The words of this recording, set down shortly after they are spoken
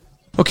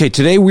Okay,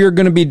 today we are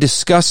going to be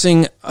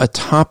discussing a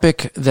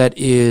topic that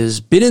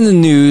is been in the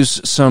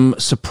news, some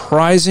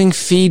surprising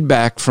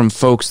feedback from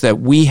folks that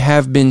we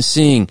have been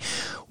seeing.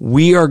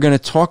 We are going to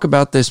talk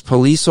about this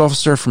police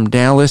officer from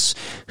Dallas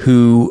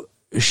who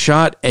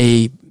shot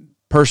a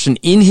person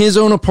in his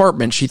own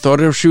apartment. She thought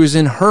she was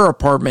in her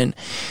apartment.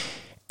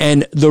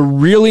 And the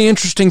really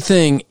interesting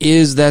thing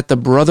is that the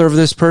brother of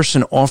this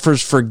person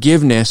offers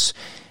forgiveness,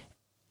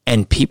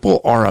 and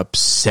people are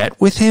upset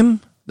with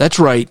him. That's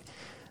right.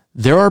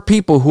 There are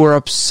people who are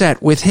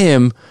upset with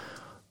him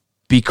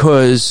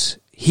because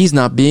he's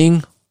not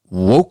being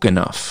woke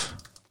enough.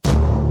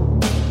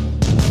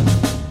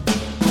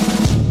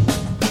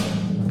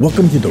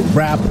 Welcome to the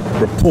Rap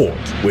Report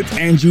with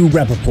Andrew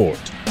Rappaport,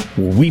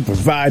 where we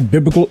provide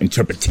biblical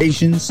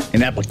interpretations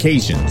and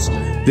applications.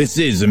 This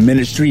is a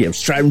ministry of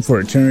Striving for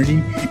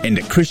Eternity and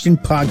the Christian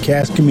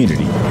podcast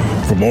community.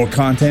 For more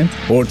content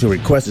or to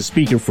request a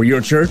speaker for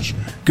your church,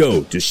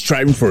 go to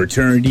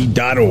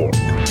strivingforeternity.org.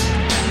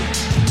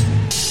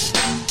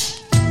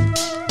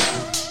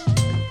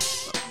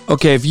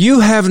 Okay, if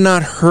you have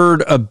not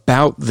heard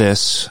about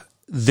this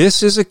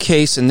is a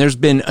case, and there's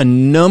been a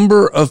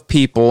number of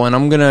people, and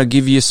I'm going to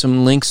give you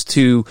some links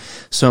to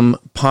some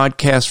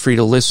podcasts for you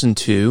to listen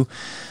to,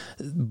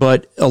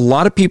 but a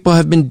lot of people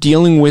have been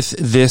dealing with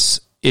this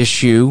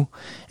issue,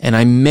 and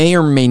I may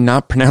or may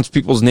not pronounce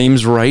people's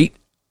names right,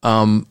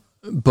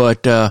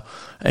 but I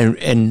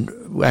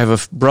have a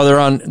brother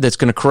on that's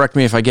going to correct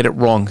me if I get it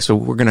wrong, so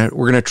we're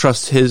gonna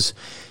trust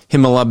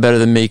him a lot better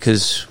than me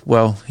because,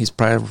 well, he's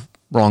probably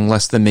wrong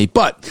less than me.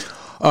 But,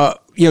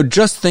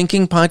 Just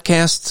Thinking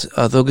podcast,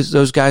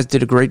 those guys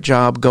did a great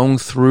job going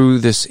through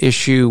this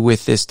issue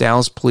with this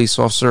Dallas police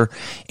officer,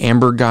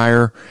 Amber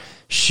Guyger.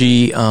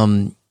 She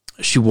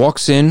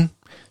walks in.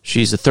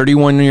 She's a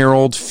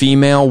 31-year-old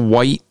female,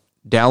 white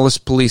Dallas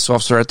police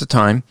officer at the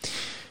time.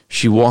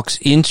 She's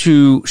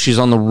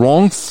on the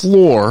wrong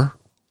floor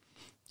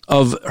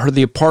of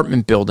the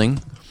apartment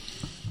building.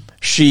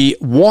 She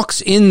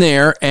walks in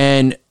there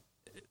and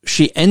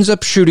she ends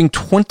up shooting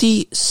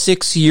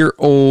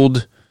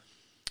 26-year-old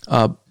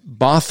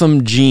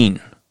Botham Jean.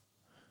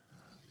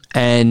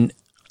 And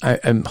I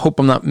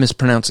hope I'm not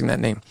mispronouncing that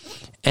name.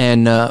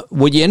 And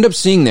what you end up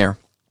seeing there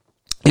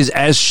is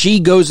as she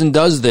goes and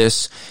does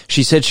this,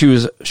 she said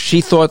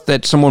she thought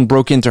that someone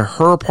broke into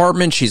her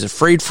apartment. She's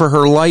afraid for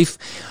her life.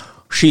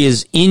 She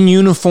is in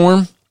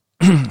uniform.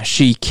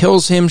 She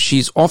kills him.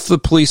 She's off the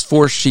police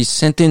force. She's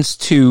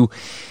sentenced to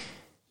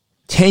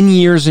 10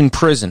 years in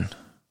prison.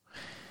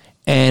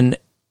 And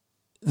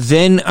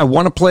then I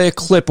want to play a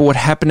clip of what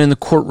happened in the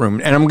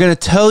courtroom. And I'm going to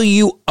tell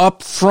you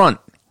up front,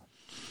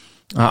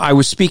 I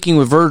was speaking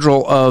with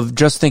Virgil of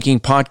Just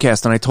Thinking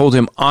podcast, and I told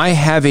him I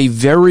have a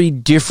very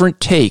different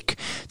take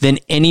than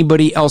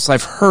anybody else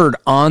I've heard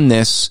on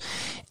this.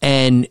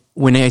 And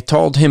when I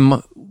told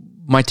him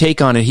my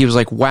take on it, he was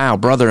like, wow,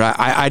 brother,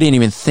 I didn't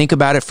even think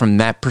about it from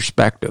that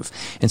perspective.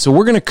 And so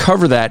we're going to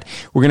cover that.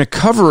 We're going to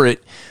cover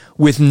it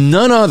with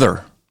none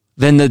other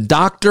than the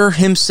doctor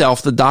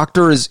himself. The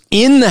doctor is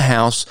in the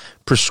house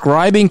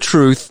prescribing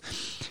truth.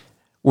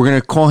 We're going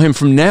to call him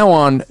from now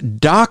on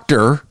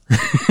Dr.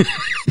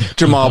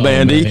 Jamal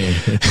Bandy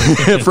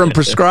from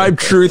Prescribed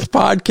Truth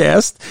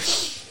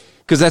podcast,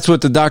 because that's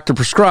what the doctor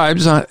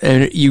prescribes. And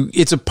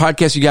it's a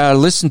podcast you got to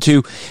listen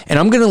to. And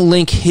I'm going to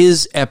link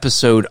his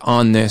episode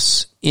on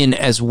this in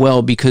as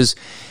well, because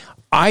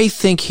I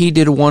think he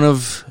did one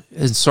of,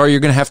 and sorry,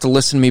 you're going to have to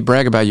listen to me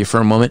brag about you for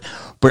a moment,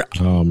 but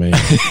oh man,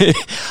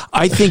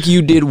 I think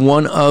you did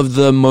one of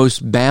the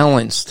most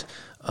balanced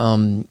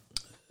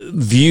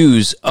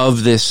views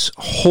of this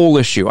whole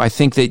issue. I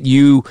think that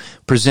you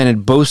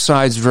presented both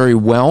sides very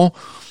well.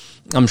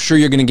 I'm sure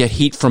you're going to get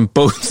heat from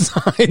both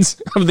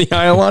sides of the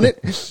aisle on it,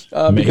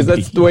 because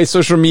that's the way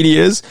social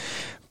media is.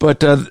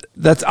 But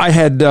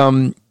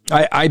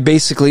I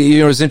basically,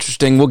 it was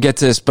interesting. We'll get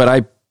to this,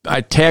 but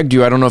I tagged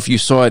you. I don't know if you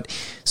saw it.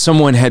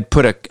 Someone had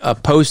put a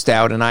post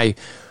out, and I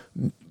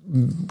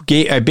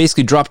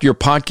basically dropped your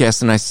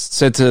podcast, and I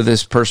said to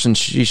this person,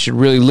 she should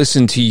really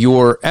listen to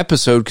your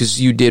episode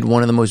because you did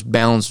one of the most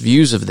balanced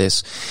views of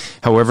this.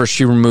 However,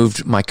 she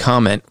removed my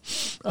comment.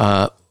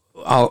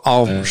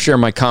 I'll share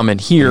my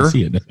comment here. I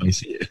see it. Definitely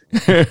see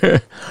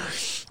it.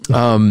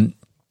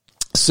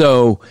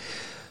 So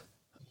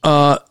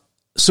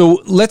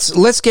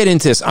let's get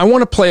into this. I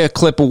want to play a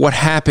clip of what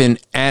happened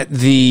at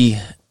the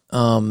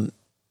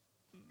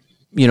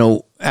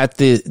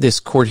this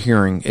court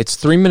hearing. It's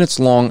 3 minutes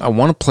long. I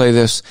want to play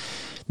this.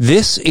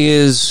 This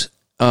is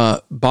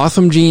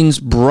Botham Jean's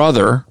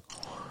brother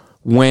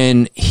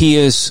when he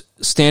is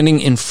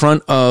standing in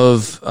front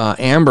of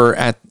Amber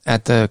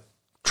at the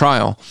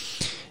trial.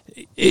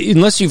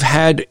 Unless you've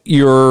had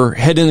your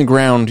head in the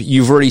ground,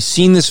 you've already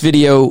seen this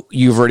video,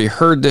 you've already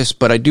heard this,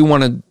 but I do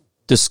want to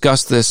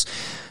discuss this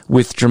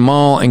with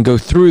Jamal and go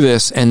through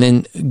this and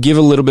then give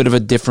a little bit of a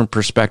different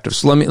perspective.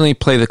 So let me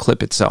play the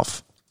clip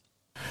itself.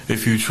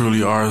 If you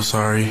truly are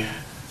sorry,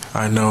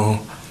 I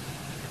know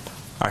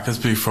I can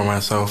speak for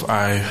myself.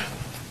 I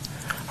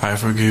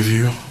forgive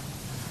you.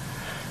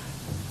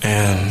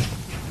 And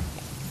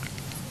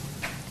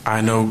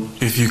I know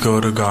if you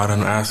go to God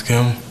and ask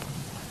Him,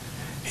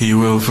 He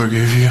will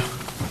forgive you.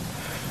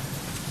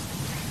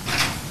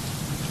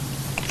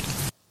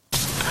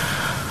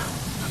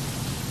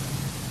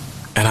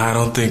 And I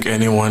don't think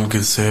anyone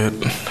could say it.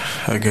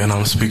 Again,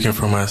 I'm speaking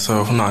for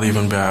myself, not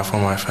even behalf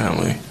of my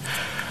family.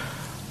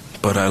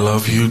 But I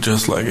love you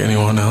just like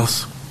anyone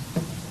else.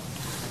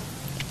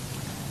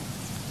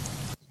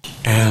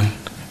 And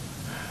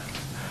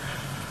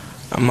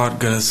I'm not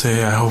gonna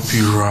say I hope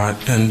you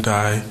rot and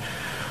die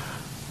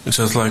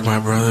just like my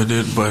brother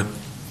did, but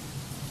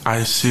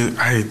I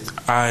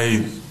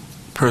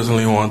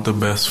personally want the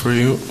best for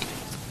you.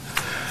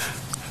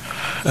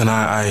 And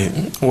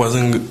I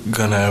wasn't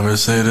gonna ever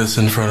say this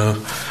in front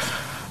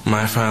of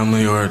my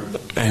family or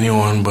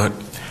anyone, but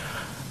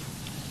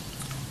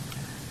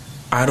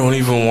I don't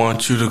even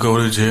want you to go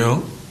to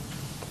jail.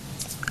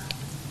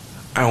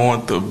 I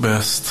want the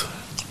best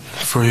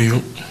for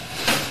you.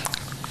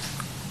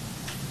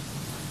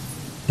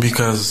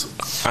 Because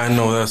I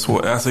know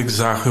that's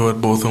exactly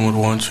what both of them would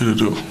want you to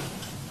do.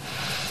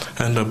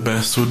 And the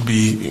best would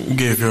be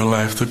give your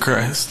life to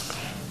Christ.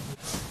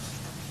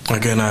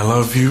 Again, I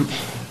love you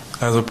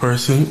as a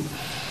person.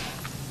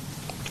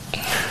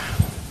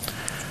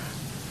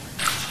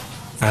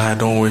 And I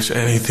don't wish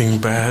anything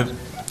bad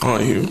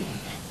on you.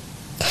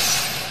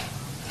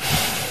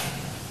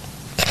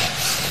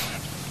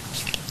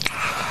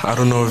 I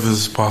don't know if this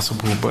is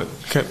possible, but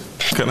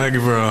can I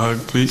give her a hug,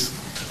 please?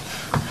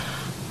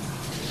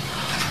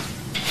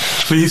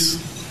 Please?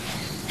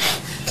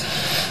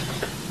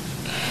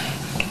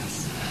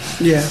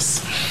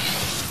 Yes.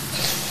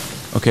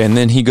 Okay, and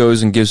then he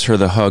goes and gives her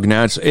the hug.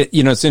 Now, it's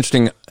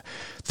interesting.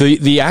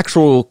 The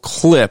actual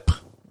clip,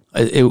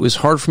 it was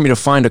hard for me to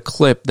find a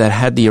clip that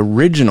had the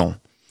original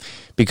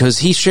because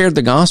he shared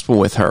the gospel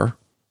with her.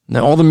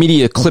 Now, all the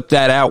media clipped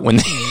that out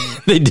when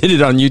they did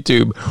it on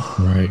YouTube.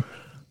 Right.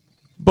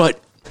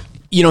 But,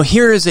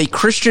 here is a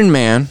Christian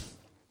man,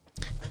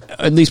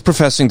 at least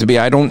professing to be.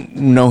 I don't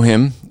know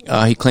him.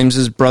 He claims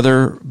his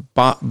brother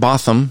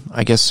Botham,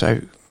 I guess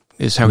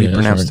is how he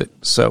pronounced it.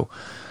 So,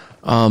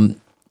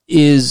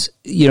 his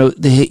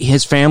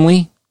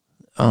family,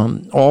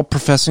 all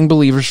professing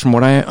believers, from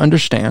what I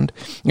understand.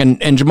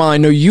 And Jamal, I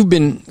know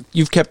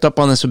you've kept up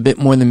on this a bit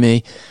more than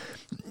me.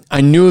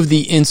 I knew of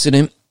the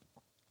incident,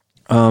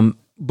 but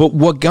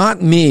what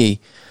got me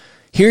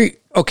here.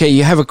 Okay,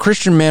 you have a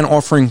Christian man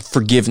offering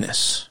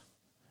forgiveness,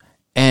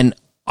 and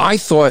I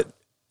thought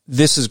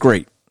this is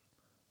great.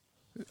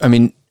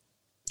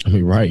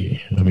 Right.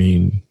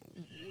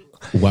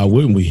 Why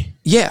wouldn't we?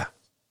 Yeah.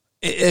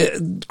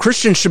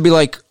 Christians should be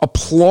like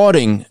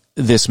applauding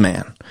this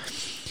man.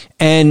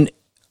 And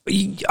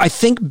I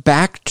think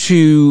back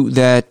to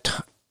that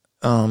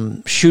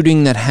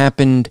shooting that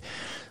happened.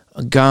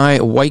 A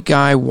white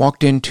guy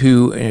walked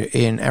into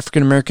an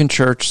African-American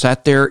church,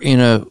 sat there in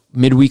a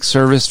midweek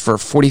service for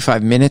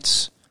 45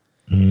 minutes,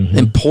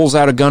 and pulls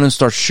out a gun and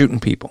starts shooting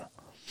people.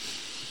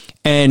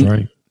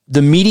 And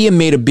the media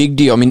made a big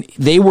deal. I mean,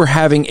 they were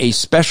having a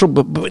special,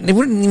 but they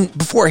wouldn't even,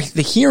 before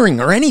the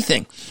hearing or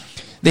anything,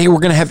 they were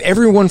going to have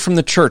everyone from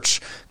the church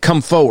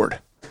come forward.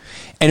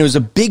 And it was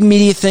a big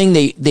media thing.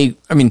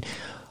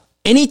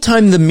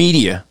 Anytime the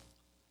media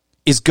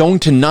is going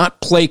to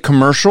not play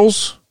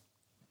commercials,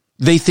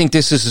 they think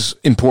this is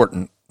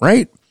important,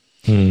 right?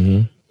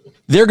 Mm-hmm.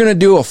 They're going to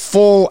do a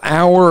full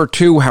hour or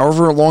two,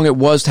 however long it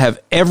was, to have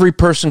every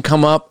person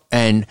come up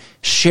and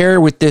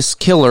share with this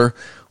killer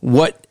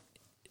what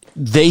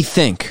they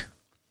think.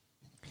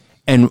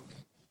 And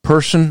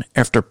person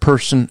after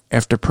person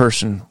after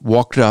person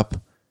walked up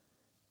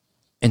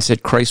and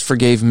said, Christ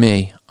forgave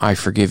me, I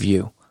forgive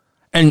you.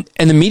 And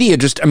the media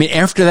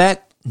after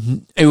that,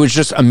 it was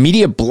just a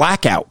media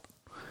blackout.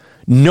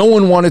 No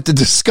one wanted to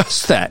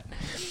discuss that.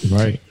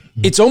 Right.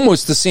 It's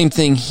almost the same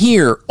thing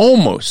here,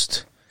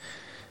 almost.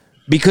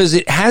 Because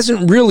it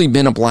hasn't really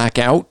been a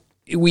blackout.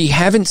 We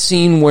haven't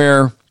seen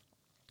where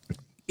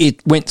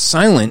it went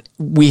silent.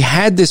 We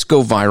had this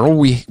go viral.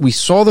 We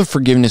saw the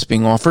forgiveness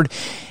being offered.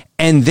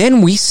 And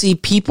then we see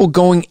people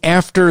going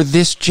after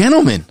this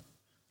gentleman.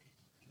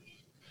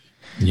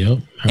 Yep.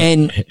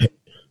 And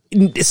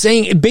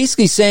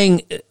basically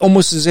saying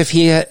almost as if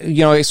he had,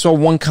 I saw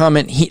one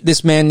comment,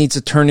 this man needs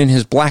to turn in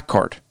his black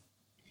card.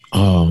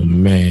 Oh,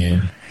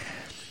 man.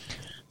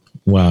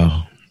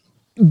 Wow.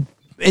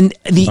 And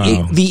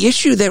the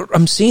issue that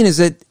I'm seeing is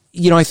that,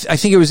 I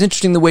think it was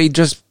interesting the way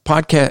Just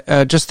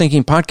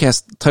Thinking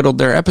Podcast titled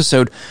their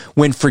episode,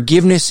 When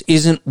Forgiveness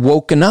Isn't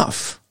Woke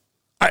Enough.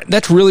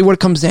 That's really what it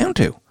comes down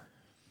to.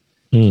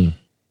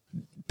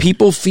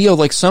 People feel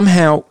like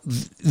somehow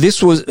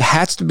this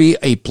has to be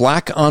a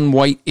black on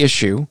white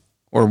issue,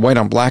 or white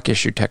on black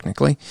issue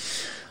technically.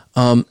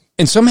 And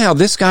somehow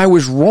this guy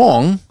was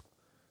wrong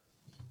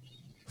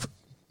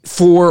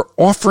for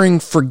offering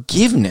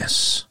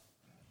forgiveness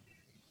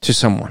to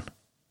someone.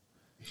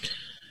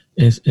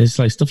 It's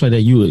like stuff like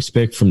that you would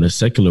expect from the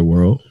secular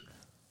world.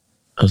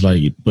 I was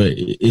like, but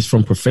it's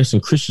from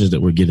professing Christians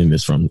that we're getting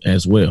this from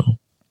as well.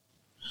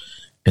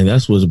 And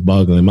that's what's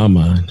boggling my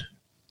mind.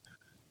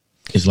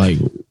 It's like,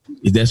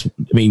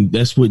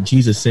 that's what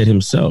Jesus said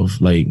himself.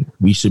 Like,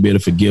 we should be able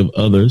to forgive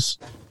others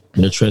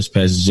their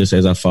trespasses just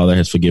as our Father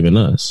has forgiven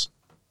us.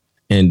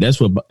 And that's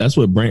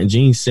what Brant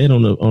Jean said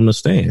on the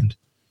stand.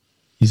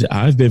 He said,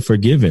 I've been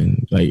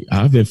forgiven. Like,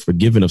 I've been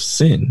forgiven of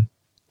sin.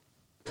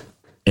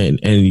 And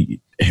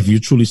if you're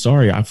truly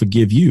sorry, I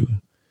forgive you.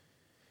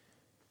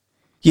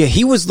 Yeah,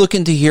 he was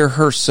looking to hear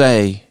her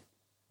say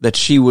that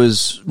she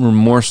was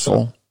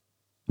remorseful,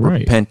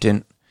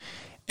 repentant,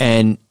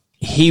 and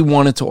he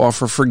wanted to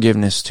offer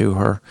forgiveness to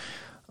her.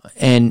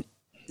 And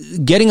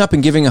getting up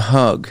and giving a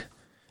hug.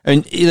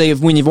 And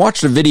when you've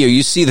watched the video,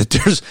 you see that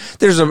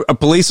there's a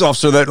police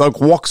officer that like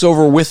walks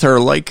over with her,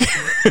 like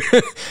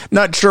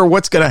not sure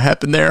what's going to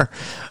happen there.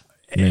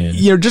 Man.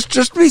 You know, just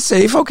to be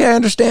safe. Okay, I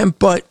understand.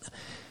 But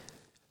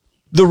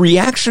the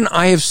reaction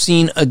I have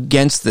seen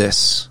against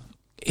this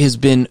has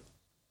been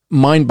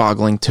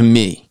mind-boggling to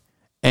me.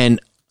 And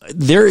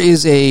there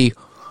is a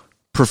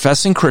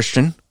professing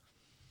Christian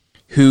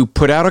who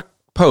put out a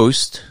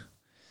post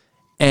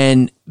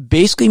and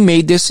basically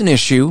made this an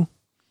issue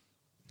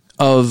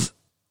of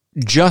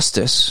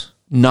justice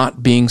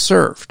not being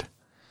served.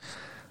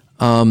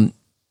 And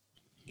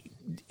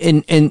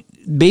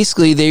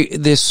basically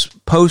this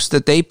post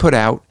that they put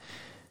out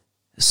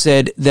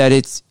said that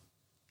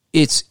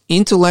it's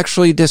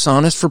intellectually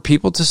dishonest for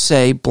people to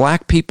say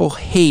black people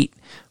hate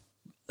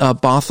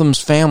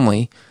Botham's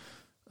family,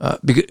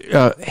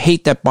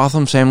 hate that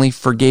Botham's family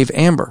forgave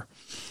Amber.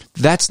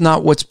 That's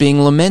not what's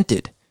being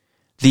lamented.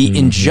 The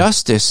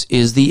injustice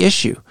is the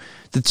issue.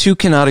 The two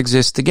cannot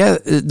exist together.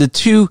 The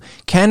two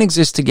can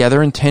exist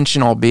together in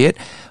tension, albeit,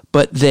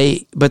 but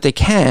they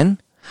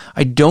can.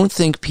 I don't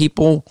think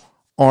people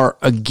are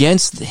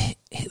against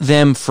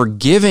them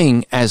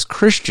forgiving as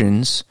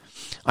Christians.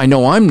 I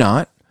know I'm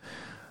not.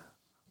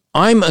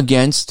 I'm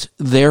against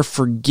their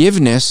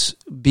forgiveness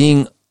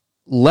being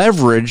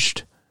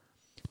leveraged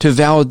to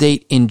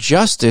validate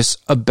injustice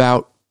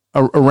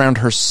around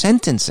her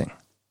sentencing,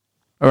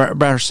 or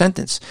about her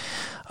sentence.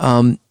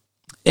 And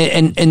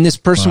this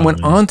person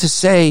went on to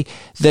say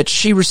that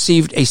she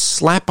received a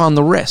slap on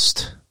the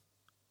wrist.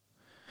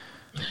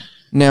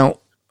 Now,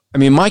 I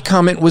mean, my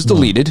comment was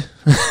deleted,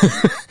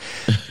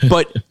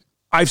 but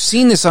I've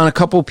seen this on a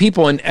couple of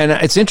people, and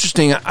it's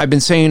interesting. I've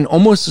been saying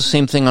almost the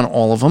same thing on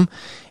all of them,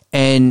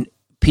 and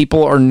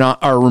people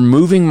are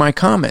removing my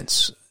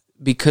comments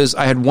because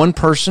I had one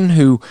person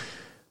who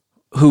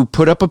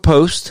put up a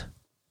post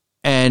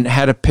and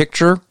had a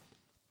picture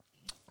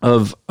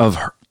of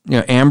her,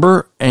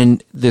 Amber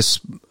and this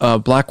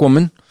black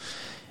woman,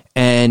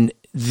 and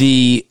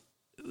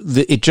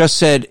it just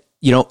said,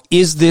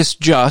 is this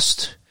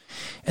just?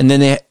 And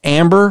then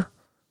Amber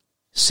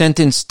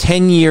sentenced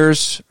 10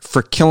 years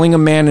for killing a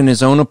man in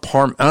his own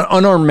apartment,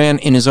 unarmed man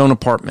in his own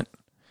apartment.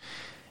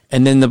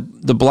 And then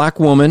the black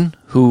woman,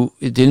 who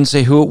it didn't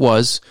say who it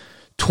was,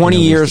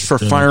 20 years for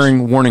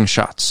firing warning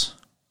shots.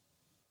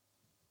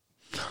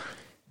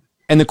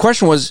 And the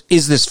question was,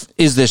 is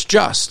this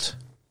just?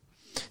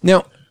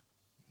 Now,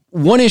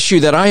 one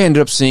issue that I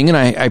ended up seeing, and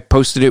I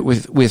posted it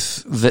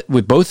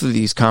with both of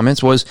these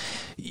comments, was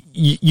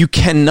you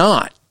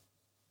cannot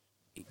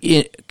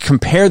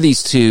compare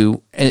these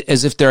two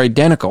as if they're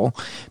identical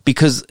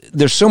because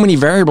there's so many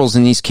variables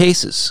in these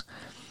cases.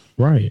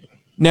 Right.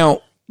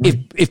 Now,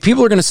 if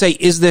people are going to say,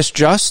 is this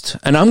just?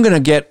 And I'm going to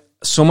get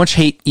so much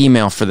hate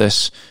email for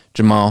this,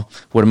 Jamal,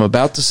 what I'm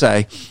about to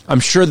say. I'm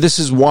sure this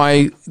is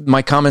why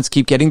my comments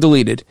keep getting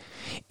deleted.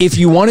 If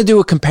you want to do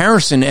a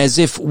comparison as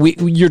if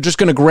you're just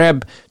going to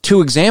grab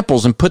two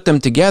examples and put them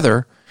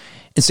together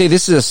and say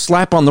this is a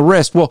slap on the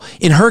wrist. Well,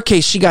 in her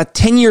case, she got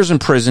 10 years in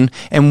prison.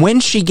 And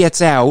when she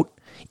gets out,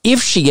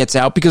 if she gets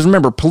out, because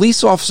remember,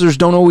 police officers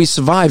don't always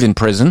survive in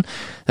prison.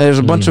 There's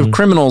a bunch of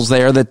criminals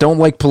there that don't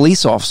like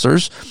police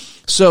officers.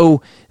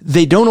 So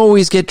they don't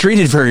always get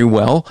treated very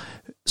well.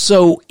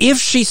 So if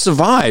she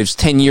survives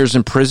 10 years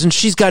in prison,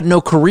 she's got no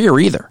career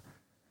either.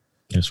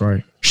 That's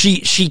right. She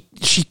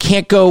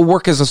can't go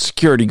work as a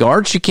security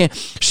guard. She can't.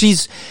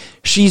 She's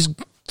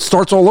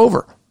starts all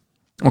over.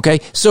 Okay.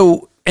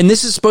 So, and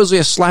this is supposedly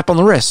a slap on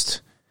the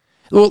wrist.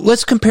 Well,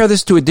 let's compare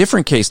this to a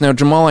different case. Now,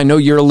 Jamal, I know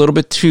you're a little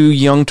bit too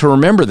young to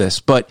remember this,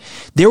 but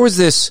there was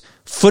this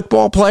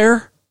football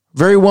player,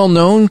 very well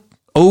known,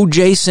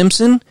 O.J.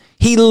 Simpson.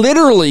 He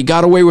literally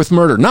got away with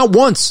murder. Not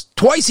once,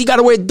 twice. He got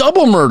away with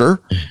double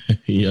murder.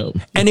 Yep.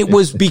 And it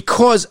was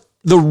because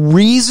the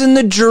reason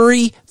the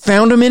jury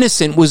found him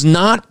innocent was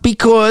not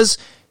because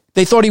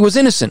they thought he was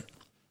innocent.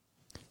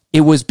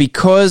 It was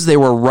because they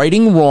were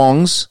righting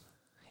wrongs.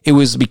 It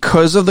was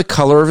because of the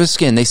color of his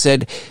skin. They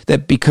said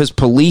that because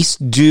police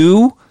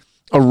do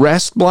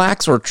arrest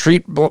blacks or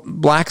treat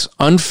blacks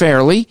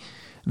unfairly,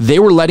 they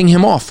were letting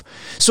him off.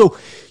 So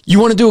you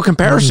want to do a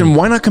comparison?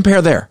 Why not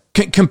compare there?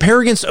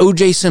 Compare against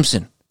O.J.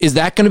 Simpson. Is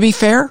that going to be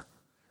fair?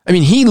 I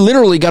mean, he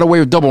literally got away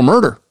with double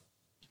murder.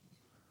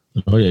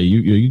 Oh, yeah.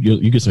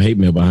 You get some hate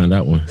mail behind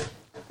that one.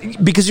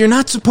 Because you're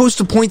not supposed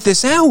to point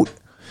this out.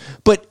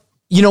 But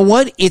you know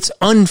what? It's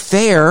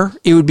unfair.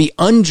 It would be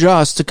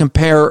unjust to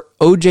compare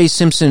O.J.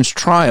 Simpson's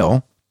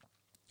trial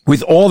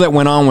with all that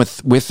went on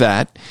with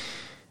that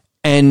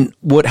and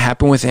what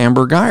happened with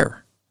Amber Guyger.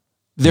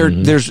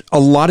 There's a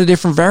lot of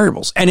different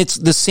variables, and it's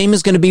the same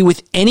as going to be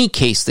with any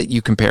case that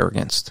you compare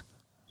against.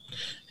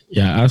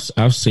 Yeah,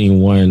 I've seen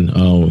one.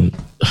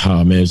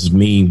 It's a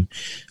meme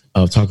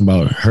talking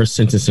about her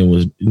sentencing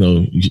was,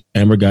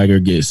 Amber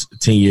Guyger gets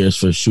 10 years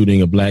for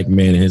shooting a black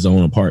man in his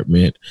own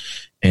apartment,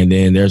 and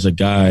then there's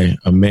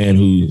a man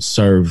who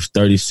served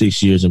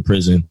 36 years in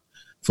prison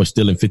for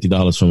stealing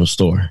 $50 from a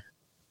store,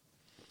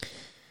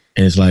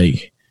 and it's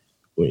like.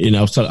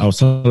 I was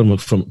telling a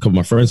couple of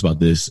my friends about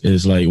this.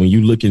 It's like when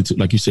you look into,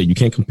 like you said, you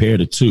can't compare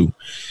the two.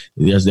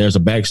 There's a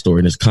backstory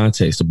and there's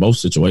context to both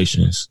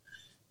situations.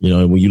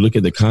 When you look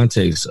at the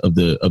context of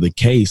the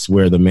case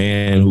where the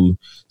man who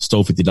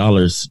stole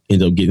 $50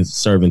 ended up getting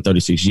serving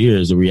 36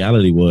 years, the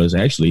reality was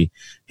actually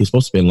he was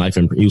supposed to spend life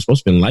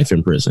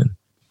in prison,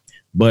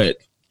 but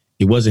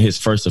it wasn't his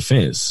first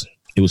offense.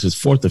 It was his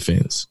fourth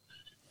offense,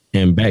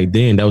 and back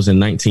then that was in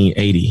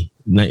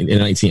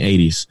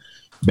 1980s.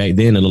 Back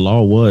then, the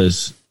law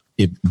was,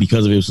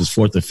 because it was his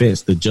fourth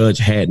offense, the judge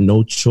had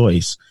no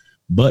choice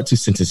but to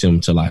sentence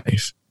him to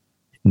life.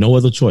 No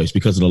other choice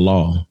because of the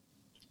law.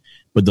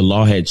 But the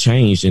law had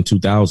changed in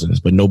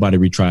 2000s, but nobody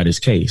retried his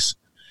case.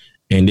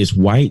 And this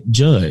white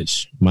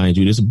judge, mind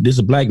you, this is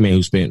a black man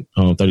who spent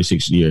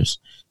 36 years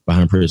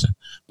behind prison.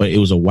 But it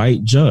was a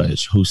white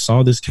judge who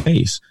saw this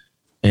case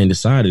and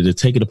decided to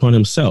take it upon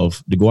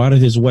himself to go out of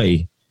his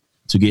way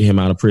to get him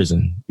out of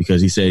prison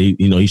because he said,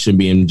 he shouldn't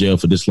be in jail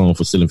for this long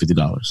for stealing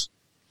 $50.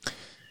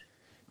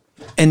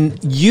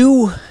 And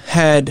you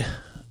had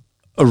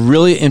a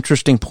really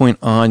interesting point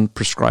on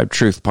Prescribed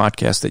Truth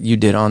podcast that you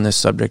did on this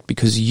subject,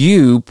 because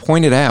you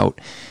pointed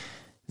out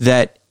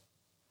that,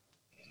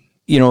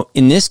 in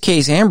this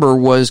case, Amber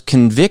was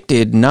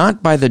convicted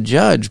not by the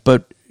judge,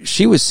 but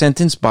she was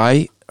sentenced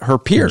by her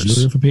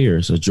peers.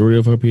 A jury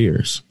of her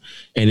peers.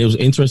 And it was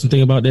an interesting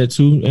thing about that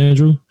too,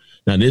 Andrew.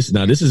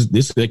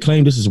 They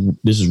claim this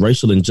is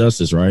racial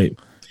injustice, right?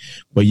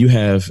 But you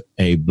have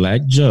a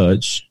black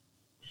judge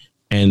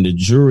and the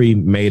jury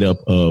made up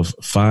of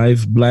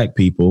 5 black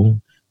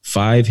people,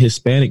 5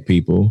 Hispanic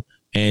people,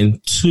 and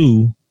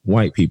 2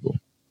 white people.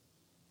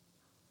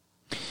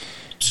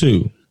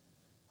 2.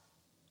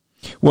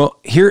 Well,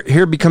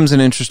 here becomes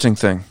an interesting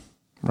thing,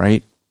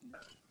 right?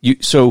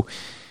 So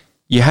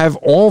you have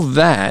all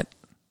that.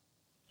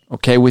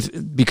 Okay,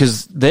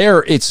 because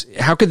it's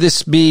how could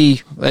this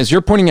be, as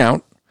you're pointing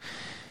out,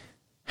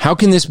 how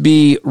can this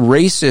be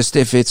racist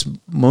if it's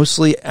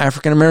mostly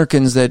African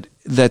Americans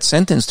that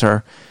sentenced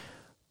her?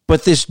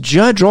 But this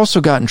judge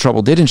also got in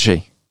trouble, didn't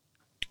she?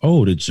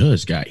 Oh, the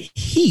judge got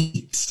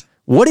heat.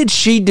 What did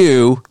she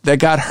do that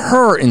got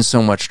her in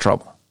so much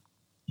trouble?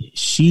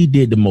 She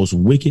did the most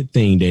wicked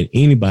thing that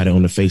anybody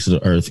on the face of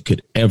the earth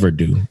could ever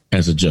do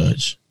as a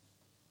judge.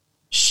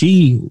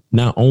 She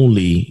not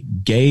only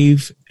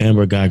gave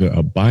Amber Guyger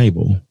a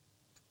Bible,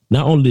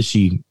 not only did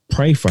she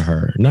pray for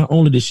her, not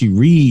only did she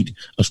read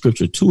a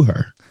scripture to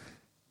her,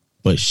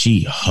 but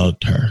she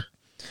hugged her.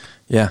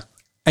 Yeah.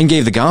 And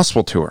gave the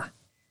gospel to her.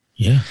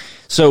 Yeah.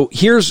 So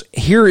here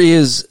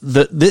is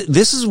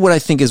this is what I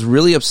think is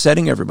really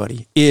upsetting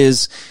everybody,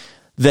 is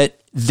that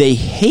they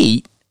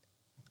hate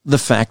the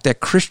fact that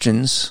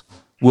Christians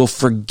will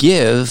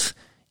forgive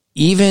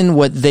even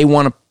what they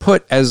want to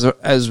put as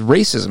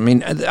racism. I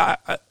mean,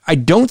 I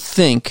don't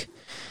think,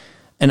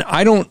 and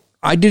I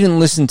didn't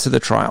listen to the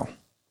trial,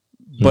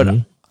 but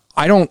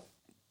I don't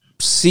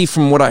see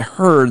from what I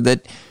heard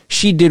that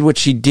she did what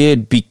she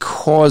did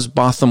because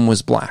Botham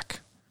was black.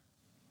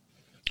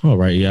 Oh,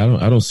 right. Yeah,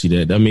 I don't see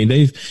that. I mean,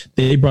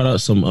 they brought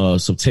out some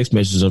text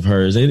messages of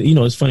hers. And,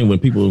 it's funny when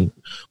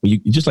you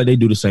just like they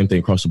do the same thing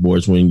across the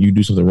boards. When you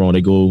do something wrong,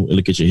 they go and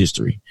look at your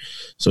history.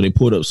 So they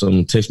pulled up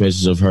some text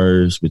messages of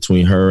hers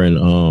between her and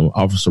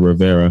Officer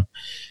Rivera,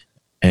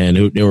 and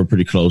they were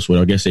pretty close.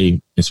 Well, I guess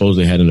they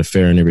supposedly had an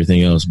affair and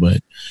everything else,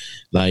 but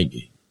like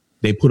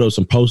they put up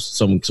some posts,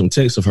 some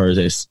texts of hers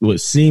that would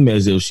seem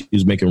as if she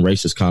was making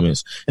racist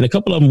comments. And a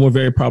couple of them were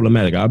very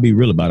problematic. I'll be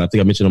real about it. I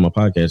think I mentioned on my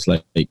podcast,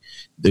 like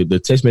the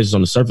text messages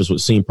on the surface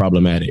would seem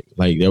problematic.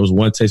 Like there was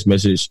one text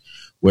message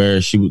where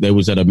they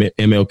was at a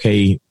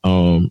MLK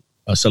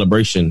a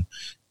celebration,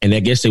 and I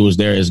guess they was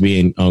there as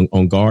being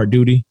on guard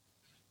duty.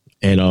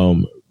 And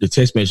the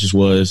text message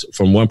was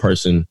from one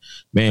person,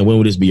 "Man, when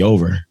will this be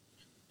over?"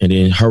 And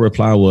then her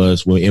reply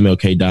was, "When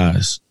MLK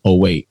dies." "Oh,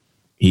 wait,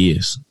 he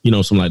is."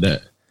 Something like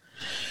that.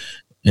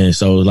 And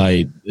so,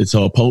 like,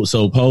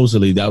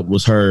 supposedly that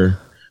was her,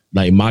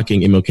 like,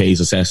 mocking MLK's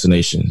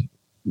assassination,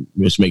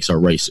 which makes her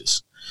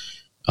racist.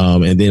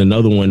 And then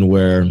another one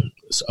where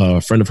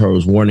a friend of her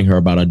was warning her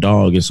about a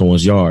dog in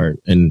someone's yard,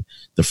 and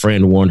the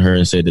friend warned her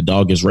and said the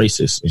dog is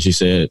racist. And she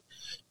said,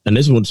 and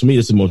this one to me,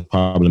 this is the most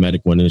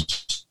problematic one. Is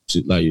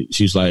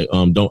she's like,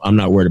 I'm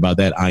not worried about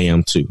that. I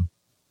am too.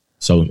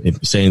 So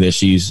saying that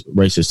she's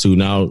racist too.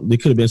 Now,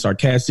 it could have been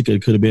sarcastic.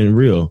 It could have been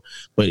real.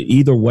 But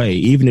either way,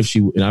 even if she,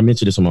 and I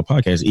mentioned this on my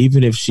podcast,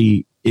 even if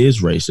she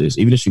is racist,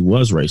 even if she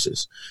was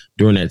racist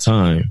during that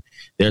time,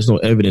 there's no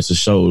evidence to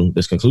show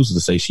that's conclusive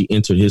to say she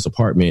entered his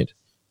apartment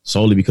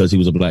solely because he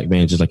was a black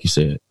man, just like you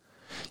said.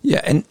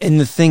 Yeah, and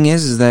the thing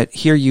is that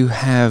here you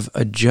have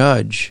a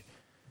judge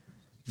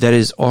that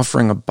is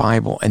offering a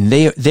Bible, and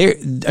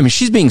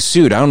she's being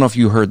sued. I don't know if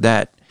you heard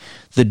that.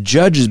 The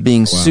judge is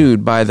being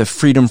sued by the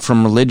Freedom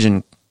from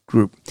Religion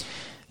group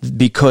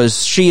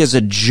because she, as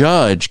a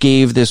judge,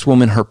 gave this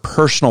woman her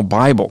personal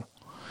Bible,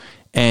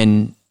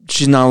 and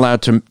she's not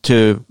allowed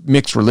to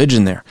mix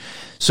religion there.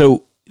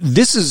 So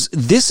this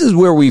is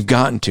where we've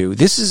gotten to.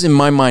 This is, in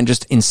my mind,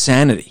 just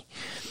insanity.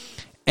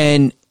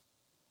 And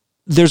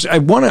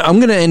I'm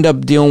going to end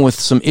up dealing with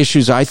some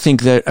issues I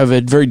think that have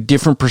a very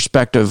different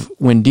perspective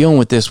when dealing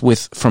with this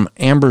from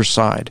Amber's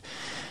side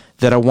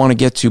that I want to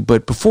get to.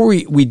 But before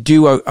we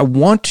do, I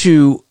want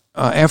to,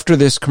 after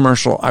this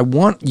commercial, I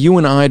want you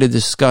and I to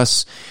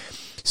discuss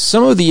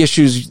some of the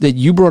issues that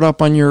you brought up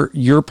on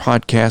your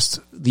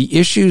podcast, the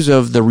issues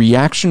of the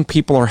reaction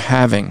people are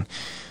having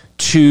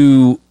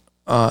to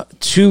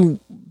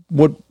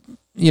what,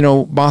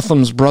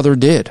 Botham's brother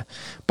did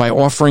by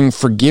offering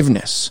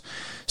forgiveness.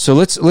 So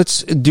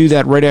let's do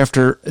that right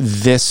after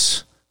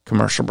this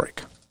commercial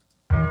break.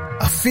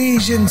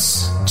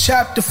 Ephesians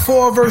chapter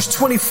 4, verse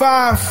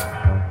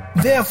 25.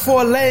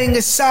 Therefore, laying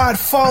aside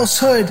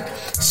falsehood,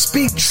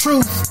 speak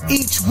truth,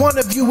 each one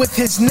of you with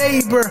his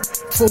neighbor,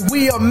 for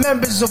we are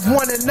members of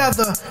one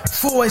another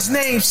for his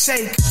name's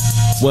sake.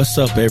 What's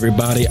up,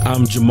 everybody?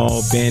 I'm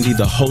Jamal Bandy,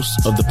 the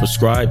host of the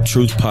Prescribed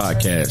Truth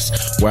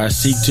podcast, where I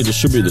seek to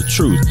distribute the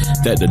truth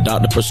that the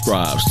doctor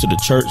prescribes to the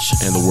church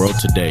and the world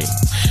today.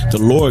 The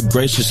Lord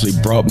graciously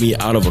brought me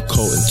out of a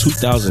cult in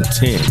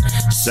 2010,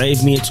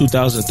 saved me in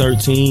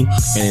 2013,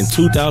 and in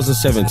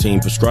 2017,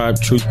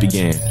 Prescribed Truth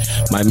began.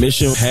 My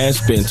mission has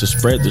been to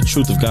spread the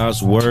truth of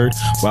God's word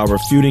while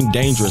refuting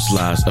dangerous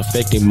lies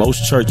affecting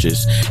most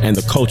churches and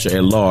the culture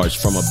at large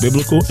from a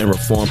biblical and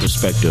reformed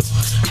perspective.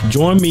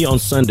 Join me on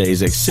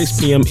Sundays at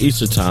 6 p.m.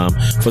 Eastern Time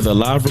for the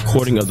live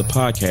recording of the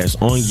podcast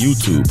on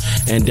YouTube,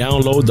 and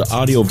download the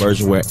audio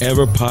version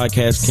wherever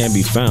podcasts can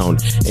be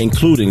found,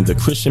 including the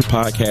Christian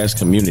podcast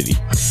community.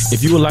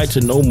 If you would like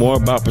to know more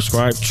about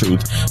Prescribed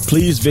Truth,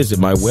 please visit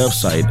my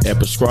website at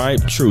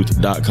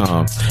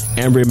prescribedtruth.com.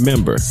 And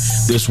remember,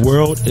 this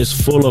world is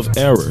full of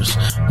errors,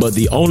 but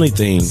the only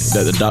thing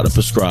that the doctor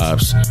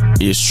prescribes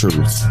is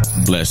truth.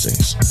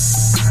 Blessings.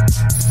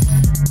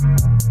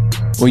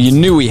 Well, you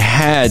knew we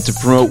had to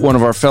promote one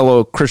of our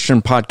fellow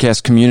Christian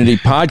podcast community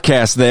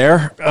podcasts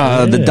there.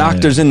 The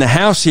doctor's in the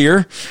house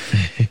here,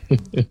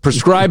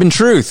 prescribing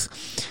truth.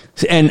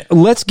 And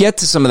let's get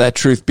to some of that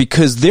truth,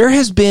 because there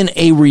has been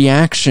a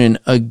reaction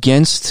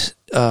against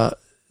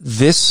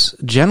this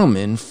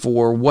gentleman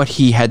for what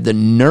he had the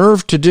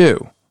nerve to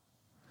do.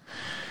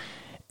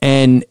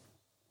 And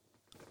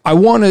I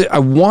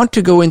want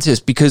to go into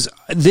this, because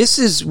this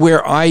is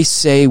where I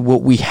say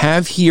what we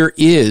have here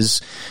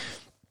is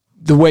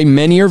the way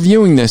many are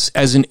viewing this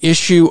as an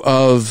issue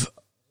of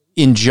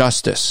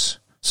injustice.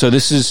 So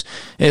this is,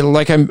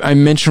 like I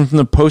mentioned from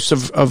the post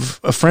of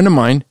a friend of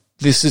mine,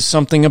 this is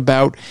something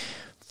about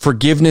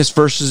forgiveness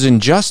versus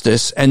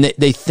injustice, and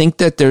they think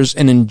that there's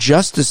an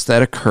injustice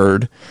that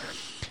occurred.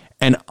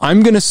 And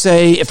I'm going to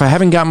say, if I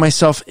haven't got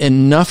myself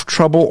enough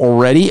trouble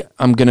already,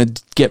 I'm going to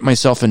get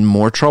myself in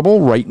more trouble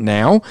right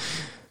now.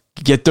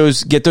 Get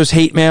those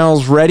hate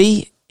mails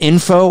ready.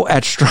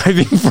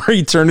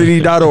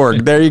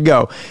 info@strivingforeternity.org. There you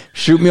go.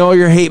 Shoot me all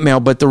your hate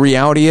mail. But the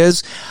reality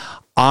is,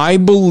 I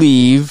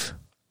believe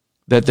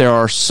that there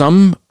are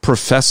some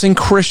professing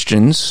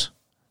Christians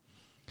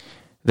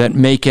that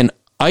make an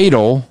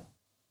idol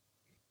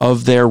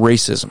of their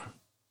racism.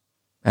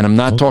 And I'm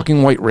not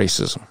talking white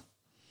racism.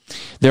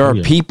 There are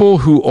people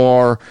who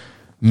are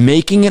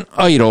making an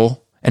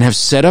idol and have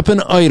set up an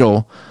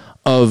idol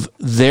of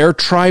their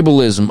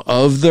tribalism,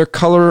 of their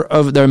color,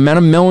 of their amount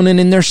of melanin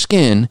in their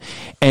skin,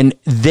 and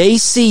they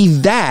see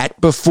that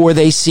before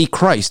they see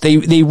Christ.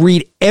 They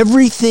read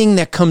everything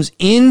that comes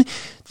in,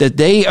 that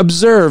they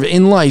observe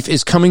in life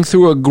is coming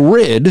through a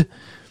grid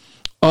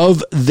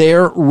of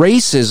their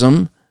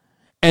racism,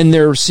 and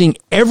they're seeing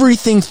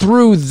everything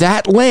through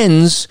that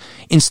lens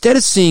instead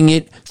of seeing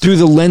it through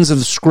the lens of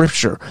the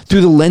Scripture,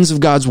 through the lens of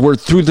God's Word,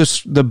 through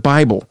the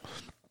Bible.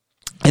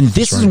 And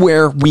this is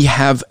where we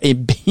have a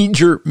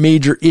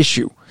major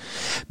issue,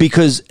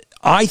 because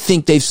I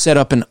think they've set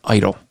up an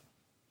idol.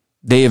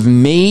 They have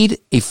made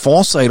a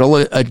false idol,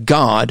 a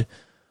god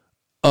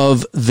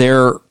of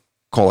their,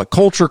 call it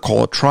culture,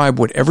 call it tribe,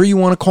 whatever you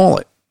want to call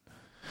it.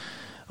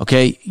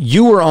 Okay,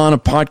 you were on a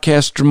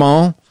podcast,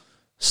 Jamal,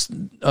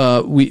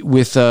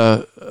 with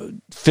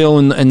Phil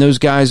and those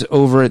guys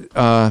over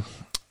at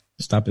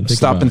Stop and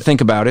Think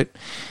About It.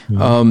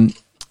 Mm-hmm.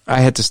 I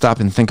had to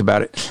stop and think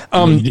about it.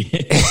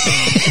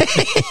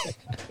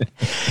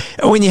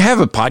 When you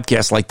have a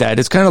podcast like that,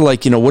 it's kind of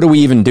like, what are we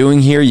even doing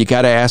here? You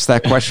got to ask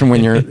that question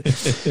when you're.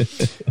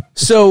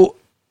 So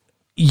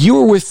you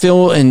were with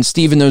Phil and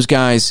Steve and those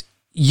guys.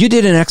 You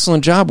did an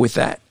excellent job with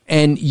that.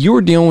 And you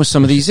were dealing with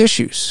some of these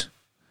issues.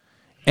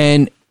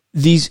 And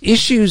these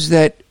issues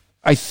that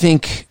I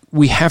think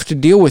we have to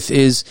deal with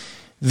is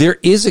there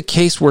is a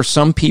case where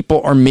some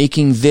people are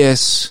making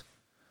this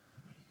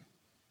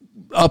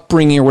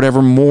upbringing or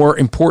whatever more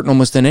important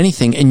almost than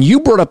anything. And you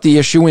brought up the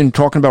issue in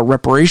talking about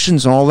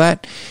reparations and all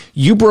that.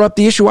 You brought up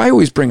the issue I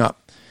always bring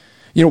up.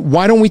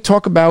 Why don't we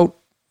talk about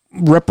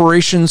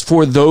reparations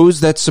for those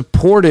that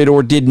supported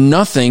or did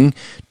nothing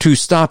to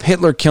stop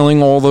Hitler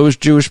killing all those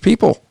Jewish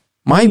people?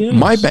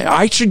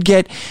 I should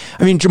get,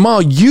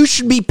 Jamal, you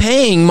should be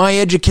paying my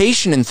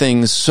education and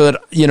things so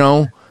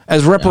that,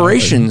 as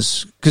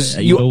reparations, because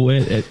you know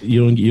what?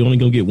 You only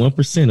gonna get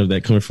 1% of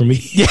that coming from me.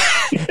 Yeah.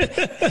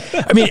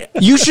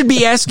 You should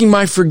be asking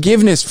my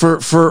forgiveness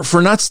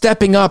for not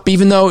stepping up,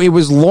 even though it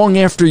was long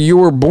after you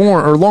were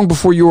born or long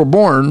before you were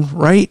born,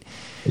 right?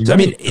 So,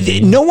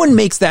 no one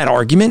makes that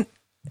argument.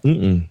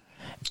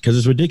 Because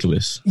it's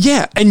ridiculous.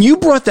 Yeah, and you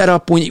brought that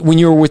up when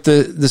you were with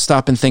the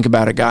Stop and Think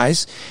About It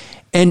guys,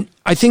 and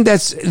I think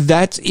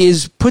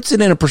that puts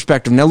it in a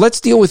perspective. Now let's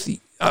deal with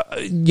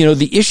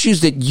the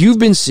issues that you've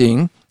been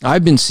seeing.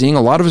 I've been seeing,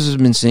 a lot of us have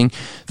been seeing,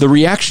 the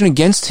reaction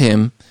against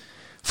him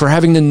for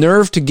having the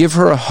nerve to give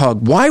her a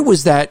hug. Why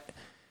was that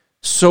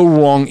so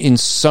wrong in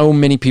so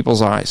many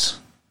people's eyes?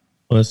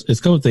 Well, it's a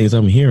couple of things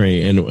I'm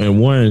hearing, and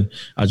one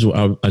I just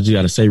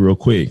got to say real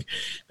quick.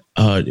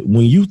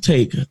 When you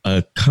take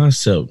a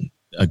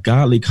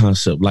godly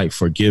concept like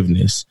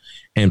forgiveness,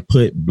 and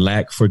put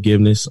black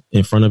forgiveness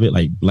in front of it,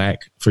 like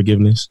black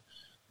forgiveness,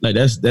 like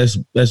that's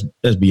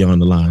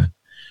beyond the line.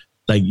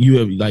 Like you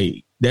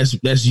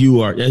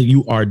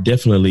are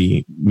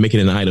definitely making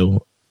an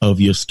idol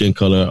of your skin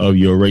color, of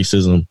your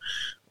racism,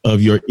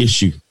 of your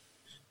issue.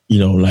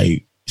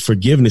 Like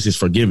forgiveness is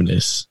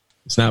forgiveness.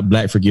 It's not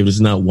black forgiveness.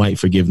 It's not white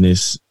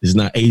forgiveness. It's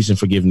not Asian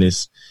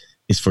forgiveness.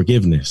 It's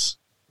forgiveness,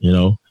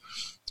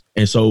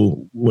 And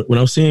so what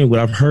I'm saying, what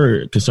I've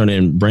heard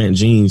concerning Brandt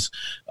Jean's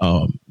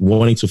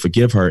wanting to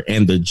forgive her,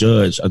 and the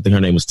judge, I think her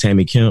name was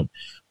Tammy Kemp,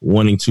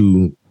 wanting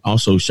to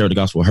also share the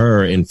gospel with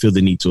her and feel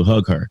the need to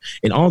hug her.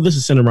 And all this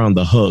is centered around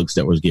the hugs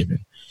that was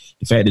given.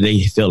 The fact that they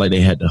felt like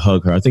they had to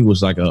hug her. I think it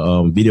was like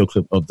a video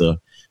clip of the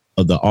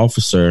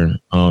officer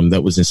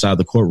that was inside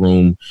the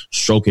courtroom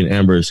stroking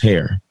Amber's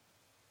hair,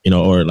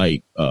 or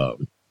like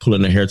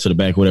pulling her hair to the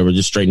back, whatever,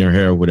 just straightening her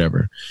hair or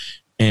whatever.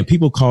 And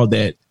people call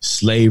that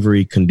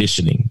slavery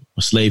conditioning,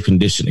 or slave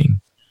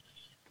conditioning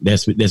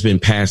that's been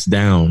passed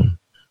down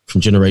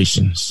from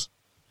generations.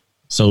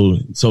 So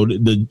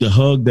the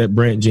hug that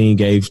Brandt Jean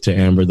gave to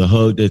Amber, the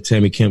hug that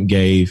Tammy Kemp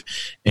gave,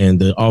 and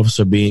the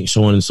officer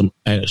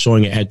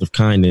showing an act of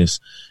kindness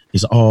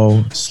is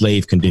all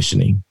slave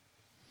conditioning.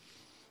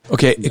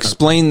 Okay,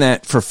 explain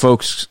that for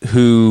folks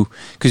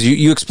because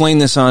you explained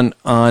this on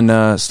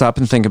Stop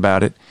and Think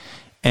About It,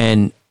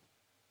 and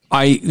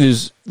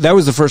that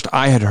was the first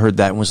I had heard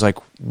that and was like,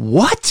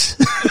 what?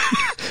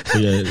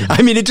 Yeah.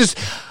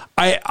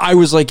 I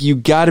was like, you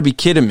got to be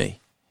kidding me,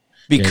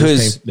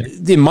 because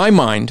in my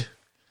mind,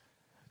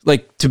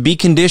 like, to be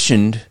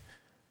conditioned,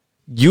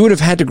 you would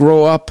have had to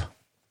grow up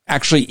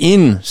actually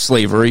in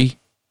slavery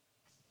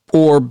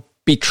or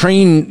be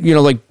trained,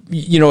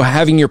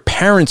 having your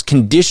parents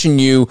condition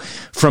you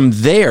from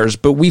theirs.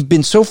 But we've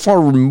been so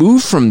far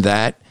removed from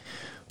that.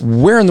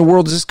 Where in the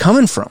world is this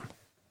coming from?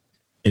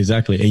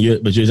 Exactly.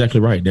 But you're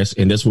exactly right.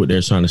 That's what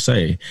they're trying to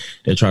say.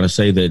 They're trying to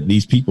say that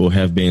these people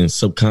have been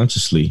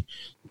subconsciously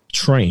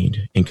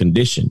trained and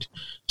conditioned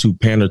to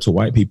pander to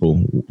white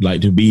people, like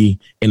to be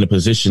in the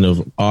position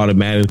of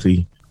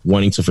automatically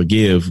wanting to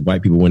forgive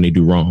white people when they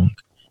do wrong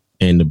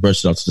and to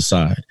brush it off to the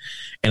side.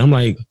 And I'm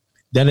like,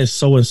 that is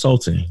so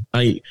insulting.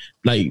 Like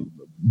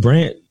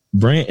Brandt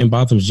and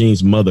Botham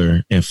Jean's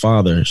mother and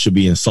father should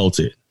be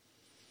insulted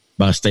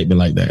by a statement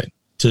like that.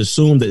 To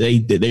assume that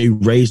they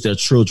raised their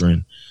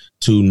children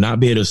to not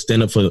be able to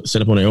stand up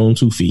on their own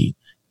 2 feet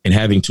and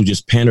having to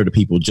just pander to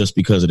people just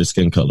because of their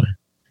skin color.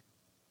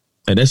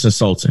 And that's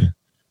insulting.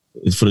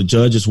 It's for the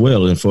judge as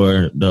well, and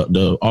for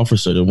the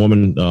officer, the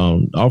woman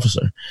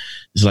officer.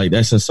 It's like,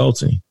 that's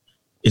insulting.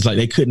 It's like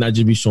they could not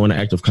just be showing an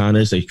act of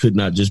kindness. They could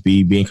not just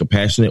be being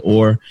compassionate,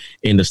 or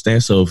in the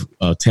stance of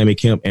Tammy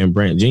Kemp and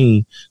Brandt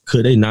Jean,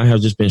 could they not have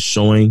just been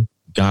showing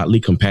godly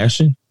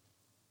compassion,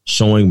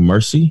 showing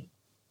mercy,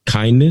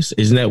 kindness?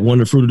 Isn't that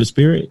one of the fruit of the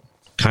Spirit?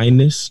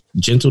 Kindness,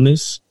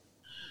 gentleness.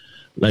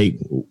 Like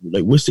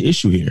what's the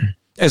issue here?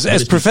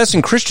 As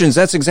professing Christians,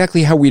 that's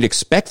exactly how we'd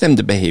expect them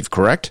to behave,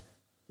 correct?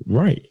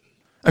 Right.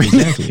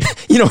 Exactly.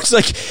 It's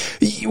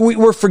like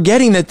we're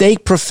forgetting that they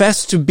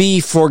profess to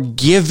be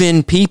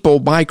forgiven people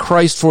by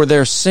Christ for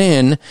their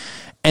sin,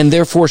 and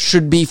therefore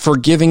should be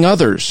forgiving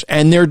others.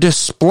 And they're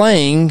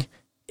displaying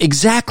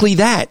exactly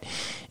that.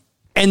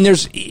 And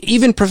there's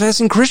even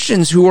professing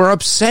Christians who are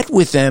upset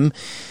with them,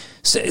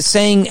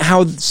 saying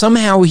how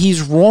somehow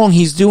he's wrong.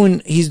 He's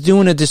doing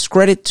a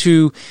discredit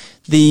to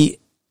the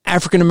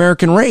African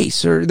American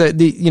race, or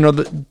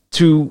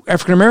to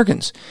African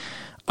Americans.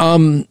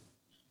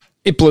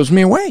 It blows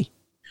me away.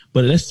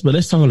 But let's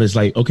talk on this.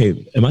 Like,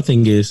 okay, and my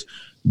thing is,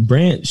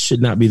 Brandt should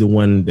not be the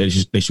one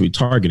that they should be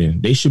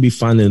targeting. They should be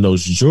finding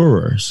those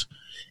jurors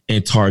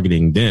and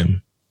targeting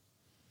them.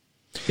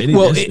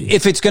 Well,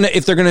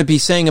 if they're gonna be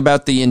saying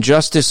about the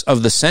injustice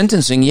of the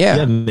sentencing,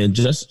 I mean,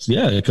 that's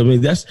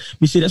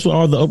where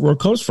all the uproar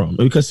comes from.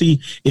 Because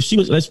see, if she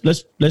was,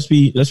 let's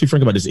be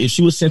frank about this. If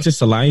she was sentenced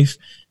to life,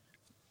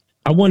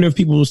 I wonder if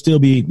people would still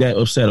be that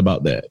upset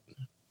about that.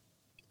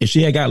 If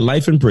she had got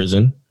life in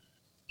prison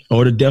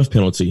or the death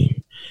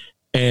penalty,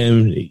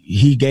 and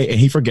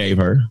he forgave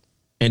her,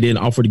 and then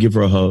offered to give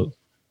her a hug,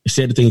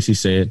 said the things he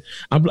said,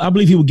 I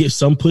believe he would get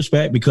some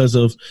pushback because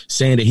of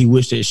saying that he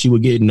wished that she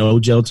would get no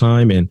jail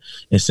time, and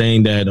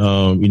saying that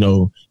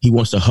he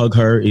wants to hug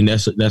her, and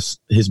that's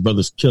his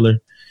brother's killer.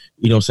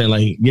 You know what I'm saying?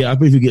 Like, yeah, I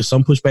believe he get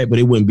some pushback, but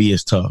it wouldn't be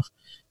as tough.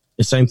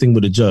 The same thing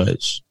with the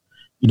judge.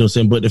 You know what I'm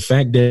saying? But the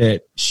fact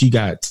that she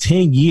got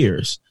 10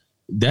 years,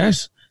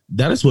 that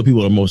is what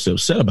people are most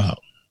upset about.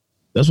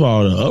 That's what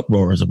all the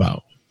uproar is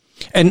about.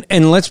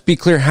 And let's be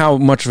clear how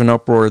much of an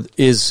uproar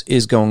is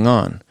going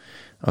on.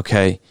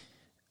 Okay.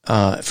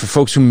 For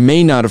folks who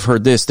may not have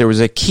heard this, there was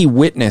a key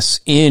witness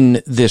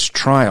in this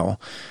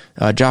trial,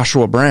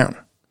 Joshua Brown,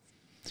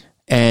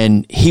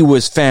 and he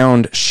was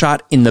found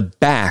shot in the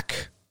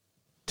back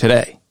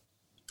today.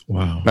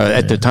 Wow.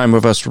 At the time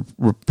of us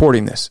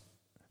reporting this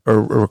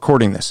or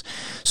recording this.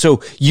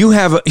 So you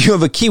have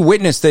a key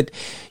witness that,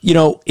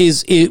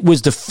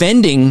 was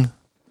defending,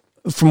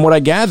 from what I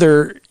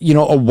gather,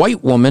 a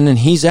white woman, and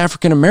he's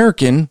African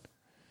American,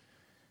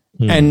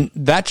 and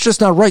that's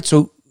just not right.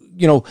 So,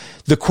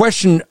 the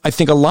question I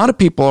think a lot of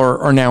people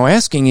are now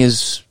asking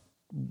is,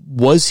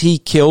 was he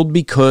killed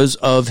because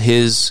of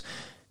his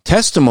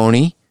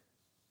testimony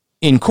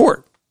in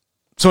court?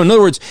 So in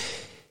other words,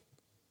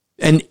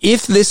 and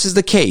if this is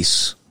the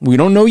case, we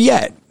don't know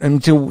yet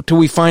until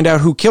we find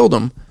out who killed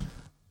him.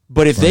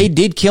 But if they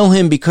did kill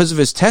him because of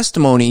his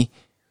testimony,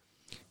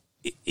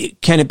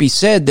 can it be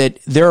said that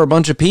there are a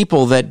bunch of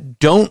people that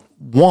don't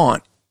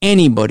want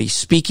anybody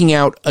speaking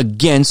out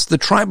against the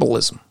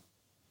tribalism?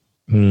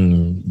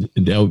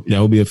 That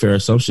would be a fair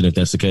assumption if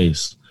that's the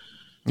case.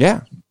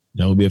 Yeah,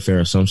 that would be a fair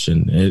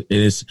assumption. It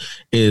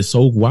is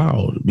so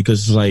wild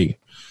because it's like,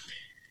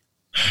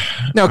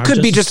 now it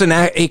could be just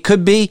it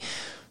could be,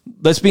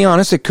 let's be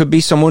honest, it could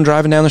be someone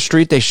driving down the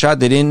street, they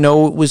didn't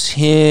know it was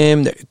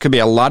him. There could be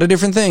a lot of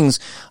different things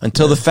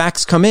until the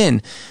facts come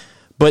in.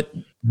 But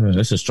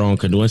that's a strong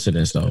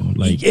coincidence, though.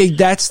 Like,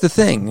 that's the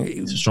thing.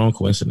 It's a strong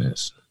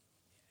coincidence.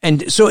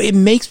 And so it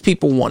makes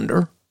people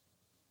wonder.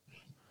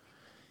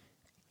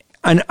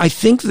 And I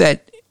think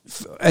that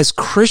as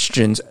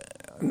Christians,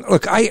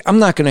 look, I'm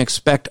not going to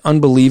expect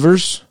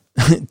unbelievers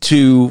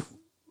to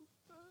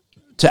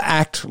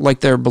act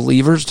like they're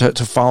believers,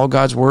 to follow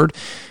God's word.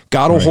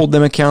 God will hold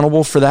them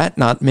accountable for that,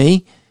 not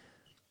me.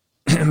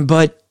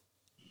 But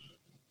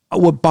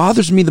what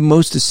bothers me the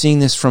most is seeing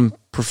this from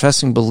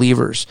professing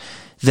believers,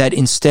 that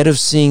instead of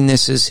seeing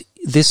this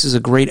as a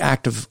great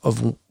act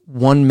of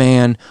one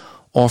man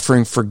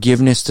offering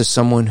forgiveness to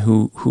someone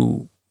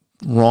who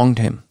wronged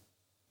him,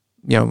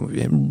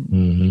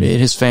 in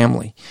his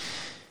family,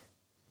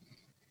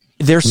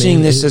 they're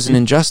seeing this as an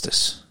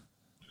injustice.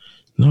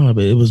 No,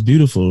 but it was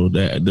beautiful,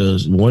 that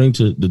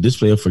the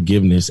display of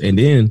forgiveness, and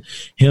then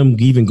him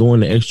even going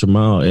the extra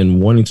mile and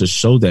wanting to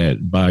show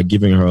that by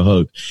giving her a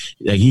hug.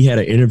 Like, he had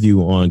an interview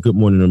on Good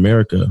Morning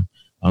America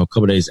a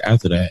couple of days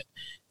after that,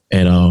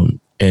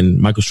 and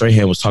Michael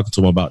Strahan was talking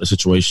to him about the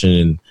situation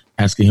and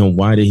asking him,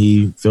 why did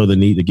he feel the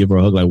need to give her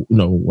a hug? Like,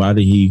 why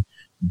did he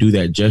do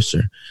that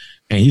gesture?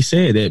 And he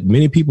said that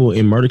many people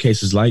in murder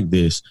cases like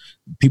this,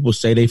 people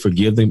say they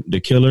forgive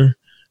the killer,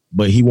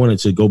 but he wanted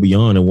to go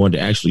beyond and wanted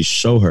to actually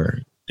show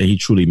her that he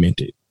truly meant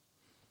it.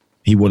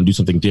 He wanted to do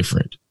something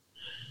different.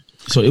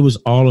 So it was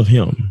all of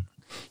him.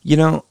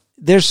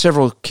 There's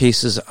several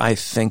cases I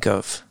think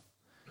of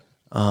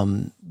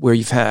where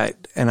you've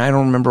had, and I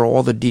don't remember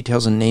all the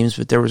details and names,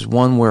 but there was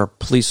one where a white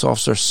police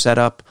officer set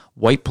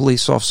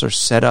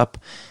up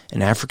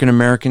an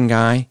African-American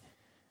guy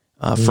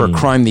for a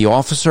crime the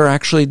officer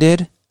actually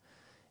did.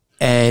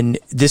 And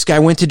this guy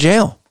went to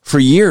jail for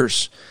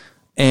years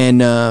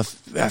and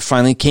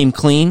finally came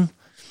clean.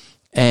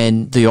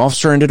 And the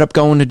officer ended up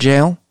going to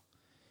jail.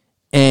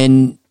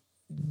 And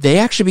they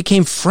actually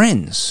became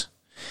friends.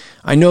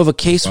 I know of a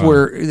case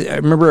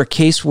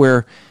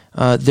where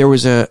there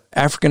was a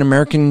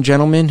African-American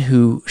gentleman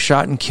who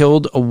shot and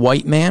killed a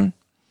white man.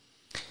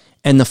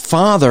 And the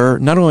father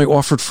not only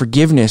offered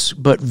forgiveness,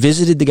 but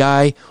visited the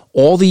guy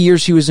all the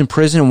years he was in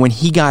prison. And when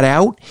he got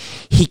out,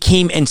 he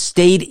came and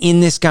stayed in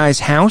this guy's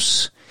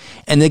house.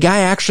 And the guy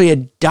actually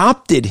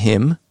adopted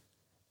him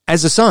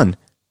as a son.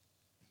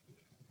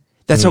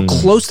 That's how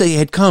close they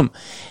had come.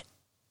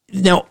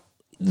 Now,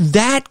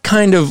 that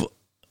kind of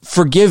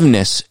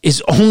forgiveness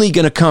is only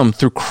going to come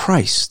through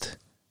Christ.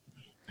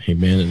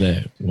 Amen to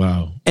that.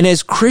 Wow. And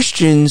as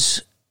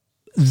Christians,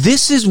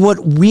 this is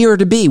what we are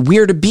to be. We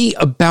are to be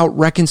about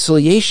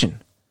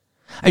reconciliation.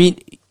 I mean,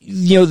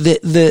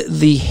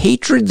 the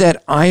hatred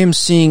that I am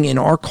seeing in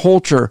our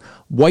culture,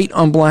 white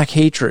on black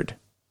hatred,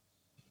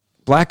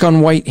 black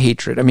on white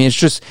hatred. I mean, it's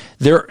just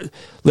there.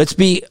 Let's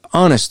be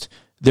honest.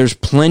 There's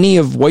plenty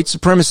of white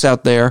supremacists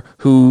out there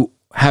who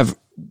have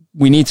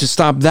we need to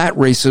stop that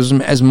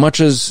racism as much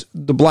as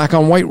the black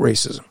on white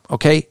racism.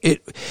 Okay.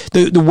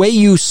 The way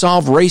you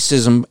solve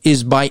racism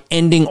is by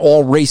ending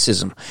all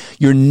racism.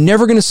 You're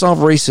never going to solve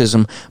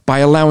racism by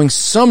allowing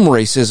some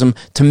racism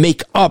to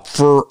make up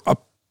for a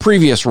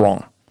previous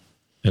wrong.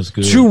 That's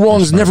good. Two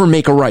wrongs never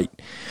make a right.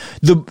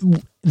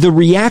 The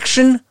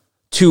reaction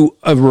to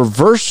a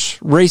reverse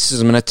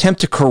racism, an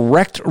attempt to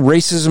correct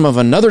racism of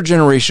another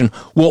generation,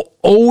 will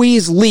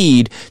always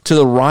lead to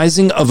the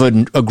rising of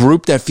a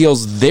group that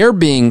feels they're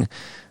being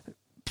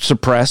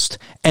suppressed,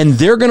 and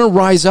they're going to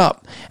rise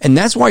up. And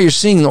that's why you're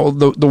seeing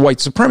the white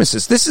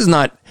supremacists. This is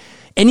not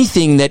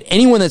anything that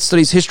anyone that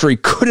studies history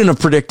couldn't have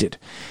predicted.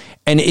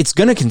 And it's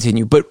going to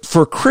continue. But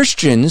for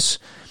Christians,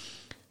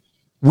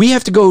 we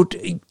have to go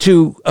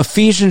to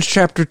Ephesians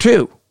chapter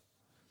 2.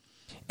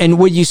 And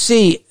what you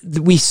see,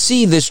 we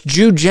see this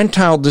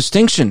Jew-Gentile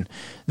distinction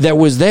that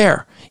was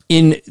there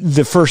in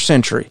the first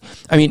century.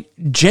 I mean,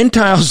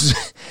 Gentiles,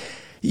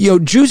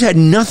 Jews had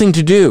nothing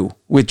to do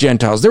with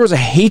Gentiles. There was a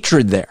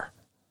hatred there.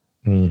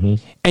 Mm-hmm.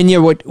 And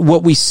yet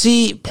what we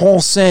see Paul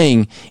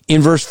saying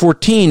in verse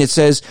 14, it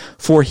says,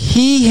 "For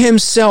he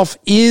himself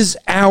is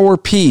our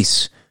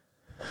peace,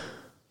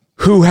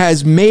 who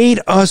has made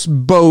us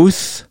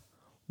both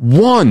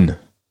one,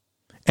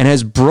 and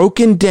has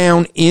broken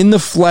down in the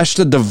flesh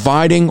the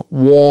dividing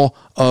wall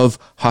of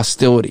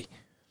hostility."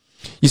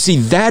 You see,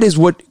 that is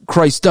what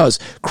Christ does.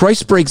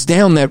 Christ breaks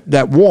down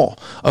that wall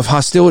of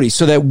hostility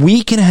so that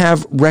we can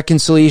have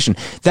reconciliation.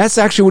 That's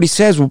actually what he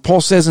says, what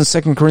Paul says in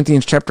 2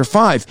 Corinthians chapter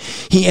 5.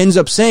 He ends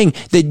up saying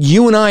that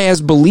you and I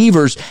as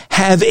believers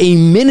have a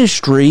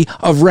ministry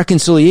of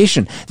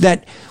reconciliation.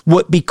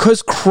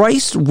 Because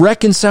Christ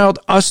reconciled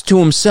us to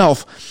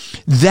himself,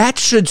 that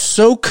should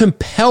so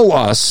compel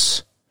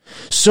us,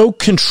 so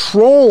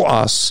control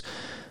us.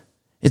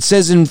 It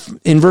says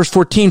in verse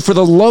 14, "For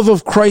the love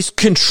of Christ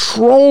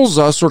controls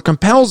us," or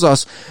compels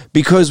us,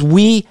 "because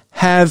we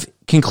have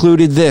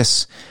concluded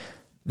this,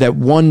 that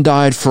one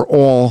died for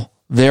all,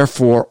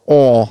 therefore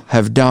all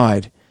have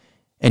died.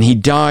 And he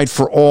died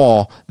for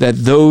all,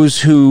 that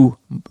those who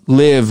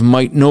live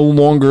might no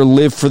longer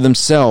live for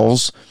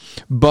themselves,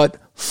 but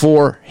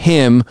for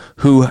him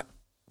who,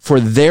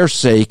 for their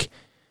sake,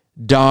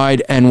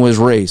 died and was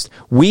raised."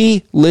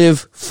 We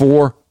live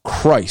for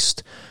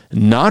Christ,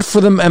 not for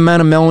the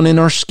amount of melanin in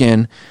our skin.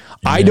 Amen.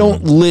 I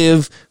don't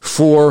live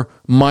for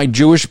my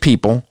Jewish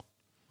people.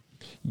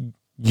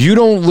 You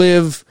don't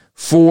live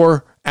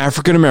for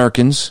African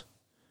Americans.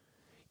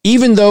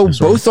 Even though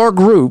both our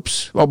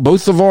groups,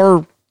 both of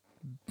our,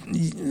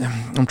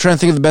 I'm trying to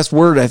think of the best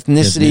word,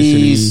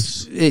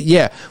 ethnicities.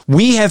 Yeah,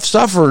 we have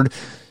suffered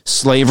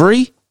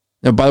slavery.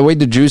 Now, by the way,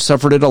 the Jews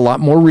suffered it a lot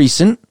more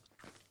recent,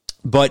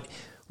 but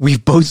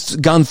we've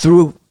both gone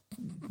through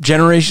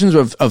generations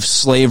of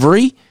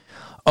slavery,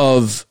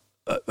 of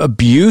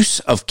abuse,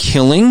 of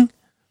killing.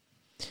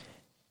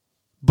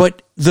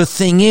 But the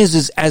thing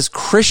is as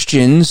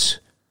Christians,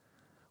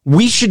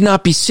 we should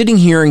not be sitting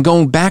here and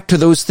going back to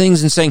those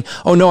things and saying,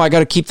 "Oh no, I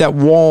got to keep that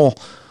wall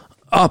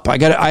up. I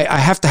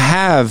have to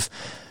have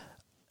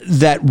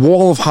that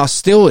wall of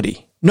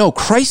hostility." No,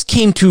 Christ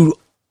came to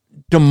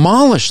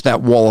demolish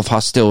that wall of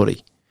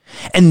hostility.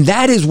 And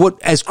that is what,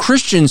 as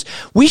Christians,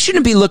 we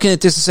shouldn't be looking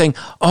at this and saying,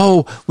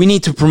 "Oh, we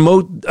need to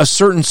promote a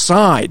certain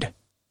side."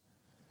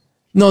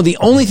 No, the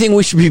only thing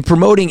we should be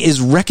promoting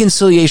is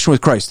reconciliation with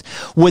Christ.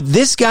 What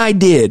this guy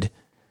did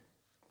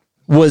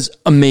was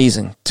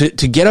amazing. To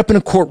get up in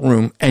a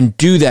courtroom and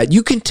do that.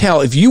 You can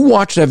tell, if you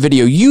watch that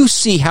video, you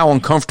see how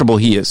uncomfortable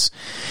he is.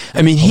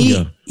 I mean,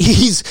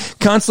 he's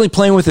constantly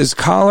playing with his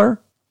collar.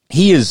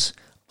 He is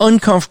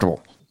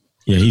uncomfortable.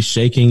 Yeah, he's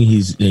shaking.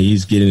 He's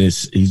getting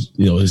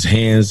his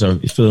hands are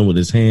filling with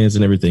his hands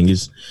and everything.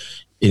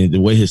 The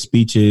way his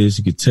speech is,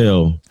 you could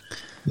tell,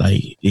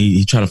 like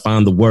he's trying to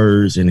find the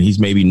words, and he's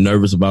maybe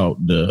nervous about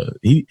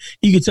you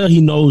could tell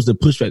he knows the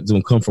pushback is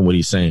going to come from what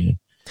he's saying.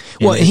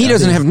 Well, and he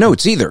doesn't have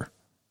notes either.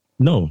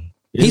 No,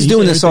 he's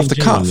doing this off the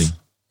cuff.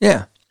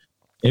 Yeah,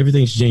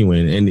 everything's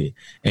genuine, and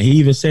he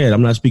even said,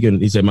 "I'm not speaking."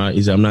 He said,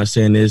 "I'm not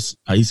saying this."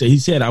 He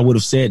said, "I would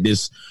have said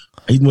this."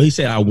 He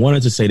said, "I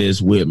wanted to say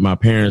this with my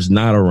parents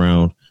not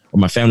around, or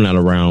my family not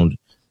around,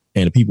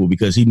 and the people,"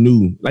 because he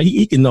knew, like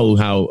he can know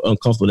how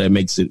uncomfortable that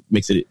makes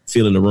it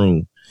feel in the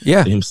room.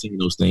 Yeah, him saying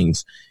those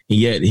things, and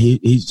yet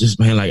he's just,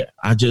 man, like,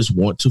 "I just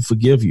want to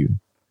forgive you."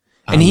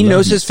 And he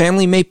knows his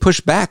family may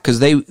push back because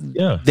they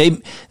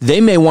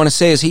may want to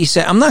say, as he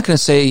said, "I'm not going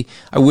to say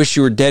I wish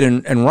you were dead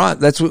and rot."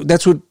 That's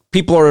what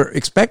people are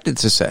expected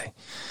to say.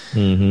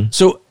 Mm-hmm.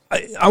 So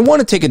I want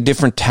to take a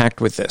different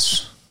tact with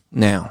this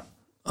now.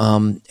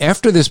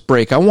 After this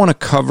break, I want to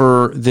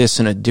cover this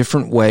in a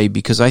different way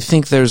because I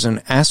think there's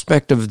an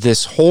aspect of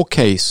this whole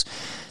case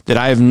that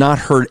I have not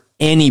heard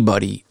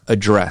anybody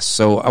address.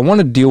 So I want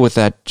to deal with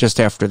that just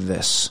after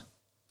this.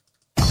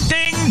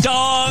 Ding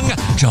dong!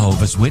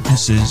 Jehovah's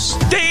Witnesses.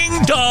 Ding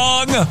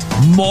dong!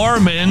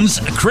 Mormons,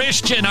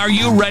 Christian, are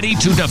you ready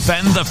to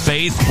defend the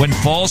faith when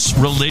false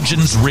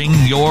religions ring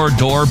your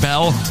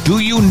doorbell? Do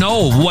you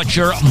know what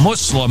your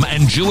Muslim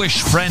and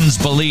Jewish friends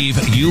believe?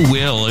 You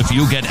will if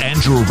you get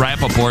Andrew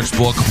Rappaport's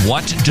book,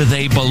 What Do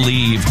They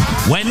Believe?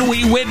 When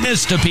we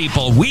witness to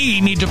people,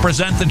 we need to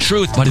present the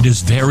truth, but it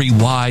is very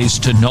wise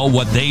to know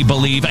what they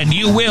believe, and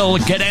you will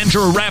get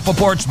Andrew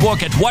Rappaport's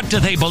book at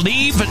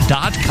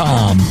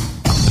whatdotheybelieve.com.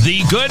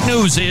 The good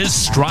news is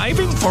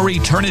Striving for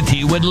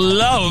Eternity would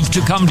love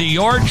to come to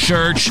your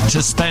church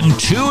to spend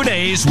 2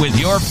 days with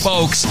your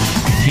folks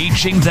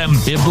teaching them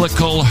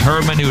biblical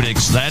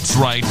hermeneutics. That's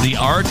right, the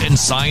art and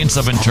science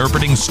of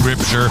interpreting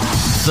Scripture.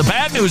 The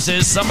bad news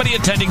is somebody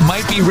attending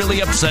might be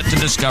really upset to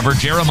discover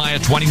Jeremiah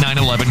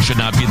 29:11 should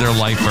not be their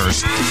life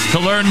verse. To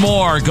learn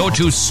more, go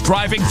to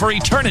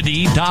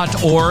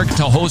strivingforeternity.org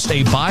to host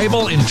a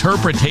Bible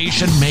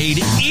interpretation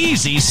made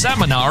easy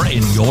seminar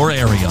in your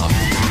area.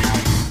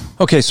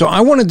 Okay, so I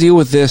want to deal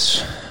with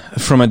this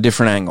from a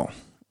different angle.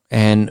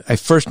 And I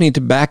first need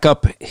to back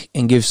up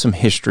and give some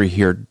history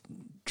here,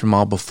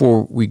 Jamal,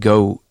 before we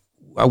go.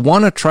 I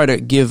want to try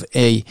to give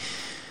a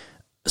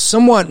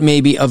somewhat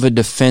maybe of a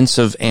defense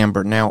of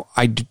Amber. Now,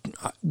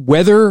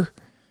 whether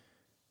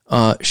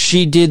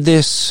she did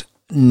this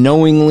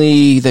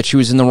knowingly, that she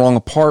was in the wrong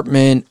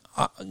apartment,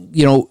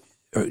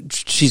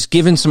 she's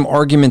given some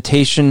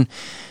argumentation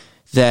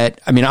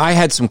that, I mean, I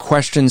had some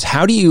questions.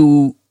 How do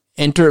you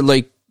enter,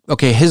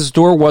 okay, his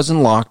door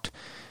wasn't locked.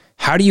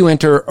 How do you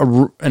enter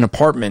an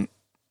apartment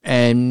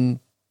and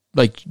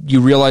you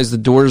realize the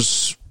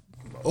door's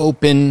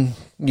open?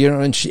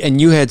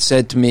 And you had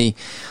said to me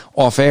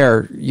off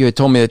air, you had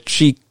told me that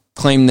she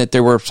claimed that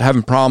they were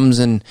having problems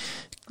and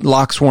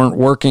locks weren't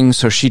working.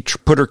 So she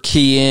put her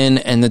key in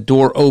and the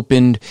door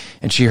opened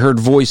and she heard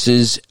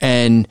voices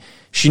and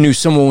she knew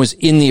someone was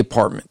in the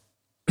apartment.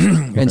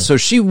 Okay. And so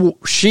she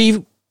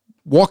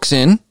walks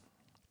in.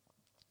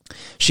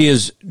 She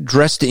is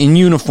dressed in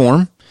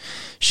uniform.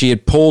 She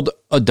had pulled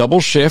a double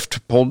shift,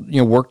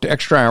 worked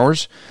extra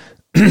hours.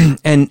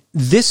 And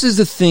this is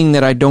the thing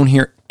that I don't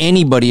hear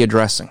anybody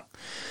addressing.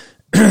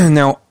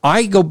 Now,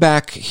 I go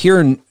back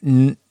here in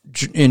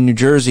New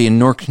Jersey, in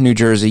Newark, New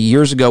Jersey.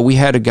 Years ago, we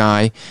had a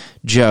guy,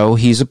 Joe.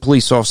 He's a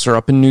police officer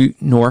up in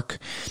Newark.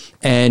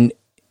 And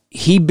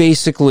he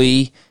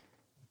basically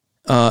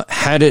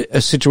had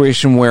a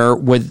situation where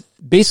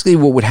basically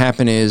what would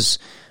happen is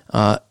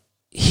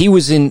he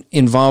was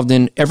involved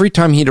in every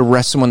time he'd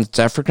arrest someone that's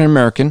African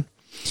American,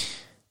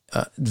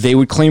 they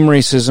would claim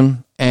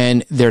racism,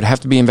 and there'd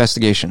have to be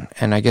investigation.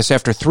 And I guess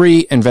after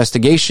 3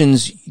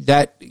 investigations,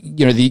 that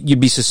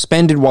you'd be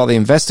suspended while they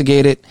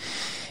investigate it,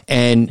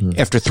 and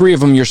after 3 of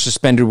them, you're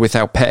suspended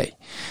without pay.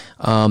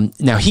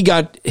 Now he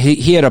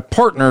had a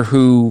partner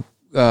who,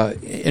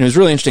 and it was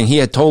really interesting. He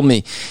had told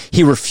me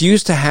he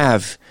refused to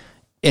have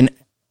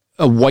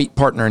a white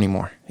partner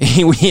anymore.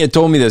 He had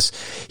told me this.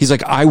 He's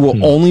like, I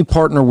will only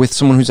partner with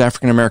someone who's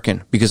African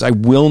American because I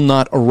will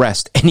not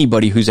arrest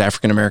anybody who's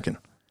African American.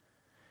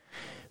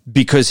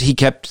 Because he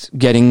kept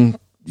getting,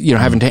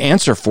 having to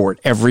answer for it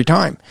every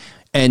time.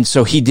 And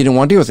so he didn't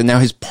want to deal with it. Now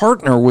his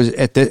partner was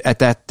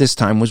this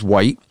time was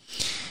white,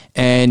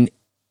 and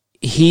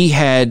he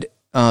had,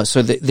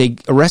 so they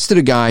arrested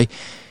a guy.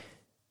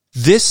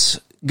 This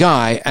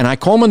guy, and I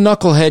call him a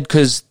knucklehead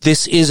because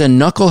this is a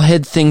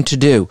knucklehead thing to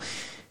do.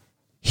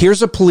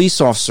 Here's a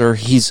police officer.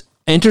 He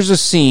enters a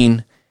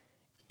scene,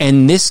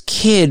 and this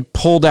kid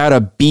pulled out a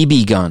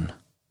BB gun.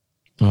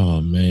 Oh,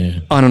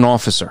 man. On an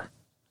officer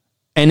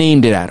and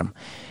aimed it at him.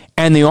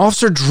 And the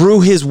officer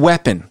drew his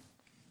weapon.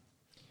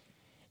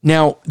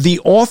 Now, the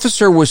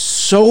officer was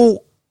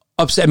so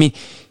upset. I mean,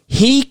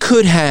 he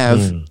could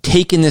have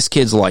taken this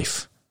kid's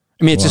life.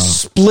 I mean, it's a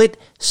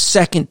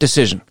split-second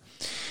decision.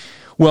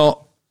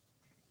 Well,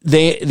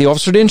 the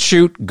officer didn't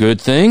shoot.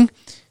 Good thing.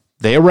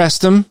 They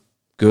arrest him.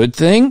 Good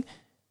thing.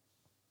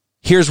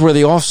 Here's where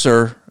the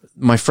officer,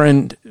 my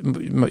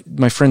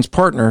friend's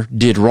partner,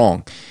 did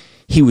wrong.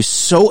 He was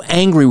so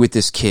angry with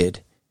this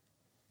kid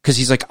because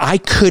he's like, I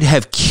could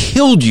have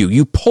killed you.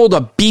 You pulled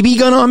a BB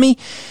gun on me.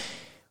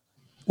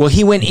 Well,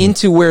 he went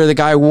into where the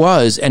guy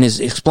was and is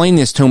explaining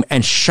this to him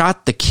and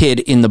shot the kid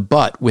in the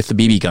butt with the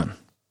BB gun.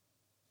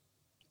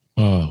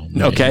 Oh,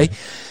 man. Okay.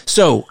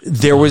 So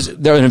there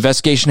an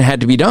investigation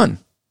had to be done.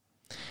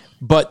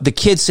 But the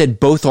kid said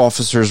both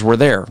officers were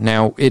there.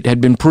 Now, it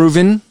had been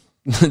proven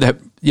that,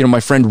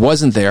 my friend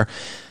wasn't there,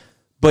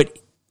 but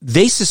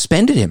they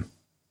suspended him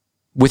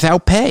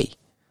without pay.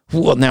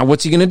 Well, now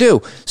what's he going to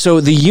do? So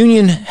the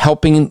union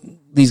helping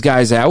these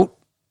guys out,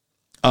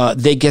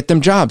 they get them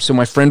jobs. So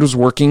my friend was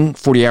working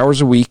 40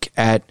 hours a week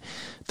at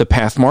the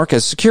Pathmark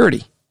as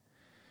security.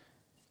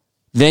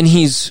 Then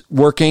he's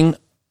working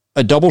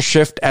a double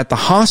shift at the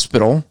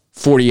hospital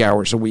 40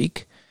 hours a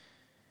week.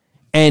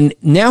 And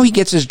now he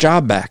gets his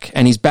job back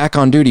and he's back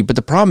on duty. But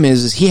the problem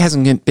is he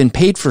hasn't been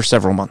paid for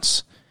several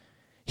months.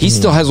 He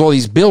still has all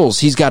these bills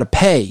he's got to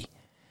pay.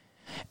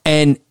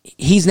 And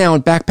he's now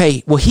in back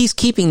pay. Well, he's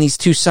keeping these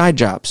 2 side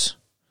jobs.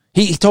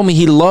 He told me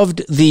he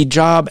loved the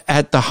job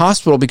at the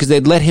hospital because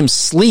they'd let him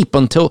sleep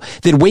until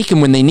they'd wake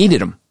him when they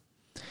needed him.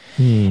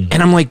 And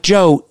I'm like,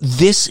 Joe,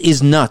 this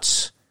is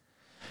nuts.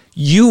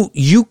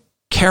 You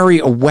carry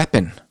a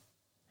weapon.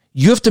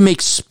 You have to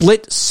make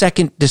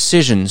split-second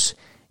decisions,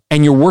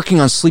 and you're working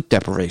on sleep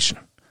deprivation.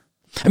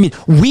 I mean,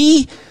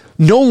 we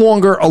no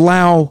longer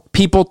allow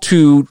people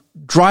to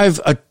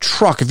drive a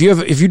truck.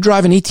 If you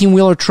drive an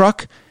 18-wheeler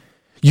truck,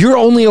 you're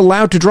only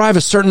allowed to drive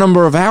a certain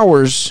number of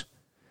hours,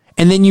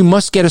 and then you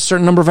must get a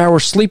certain number of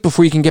hours sleep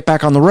before you can get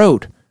back on the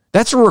road.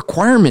 That's a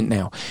requirement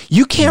now.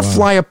 You can't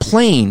fly a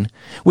plane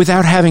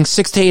without having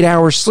 6 to 8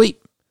 hours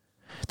sleep.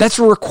 That's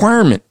a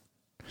requirement.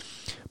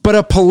 But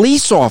a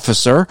police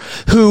officer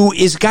who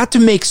is got to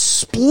make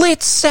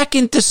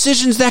split-second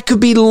decisions that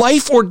could be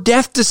life or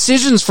death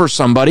decisions for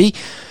somebody,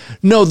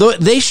 no,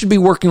 they should be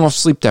working off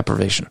sleep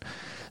deprivation.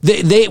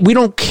 We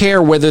don't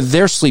care whether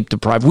they're sleep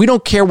deprived. We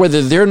don't care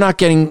whether they're not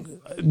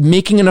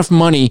making enough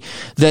money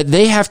that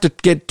they have to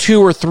get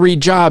 2 or 3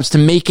 jobs to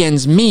make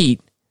ends meet.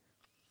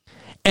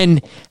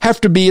 And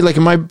have to be like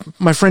in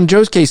my friend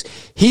Joe's case,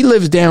 he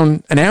lives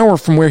down an hour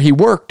from where he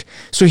worked.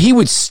 So he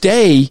would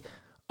stay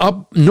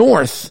up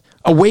north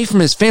away from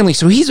his family.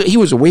 So he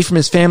was away from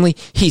his family.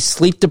 He's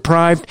sleep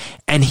deprived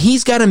and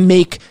he's got to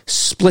make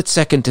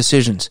split-second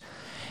decisions.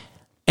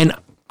 And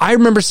I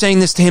remember saying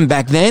this to him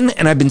back then,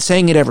 and I've been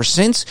saying it ever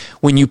since.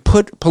 When you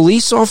put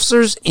police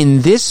officers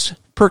in this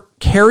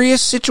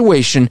precarious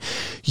situation,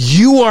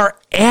 you are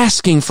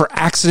asking for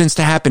accidents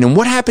to happen. And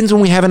what happens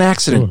when we have an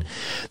accident?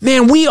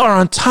 Man, we are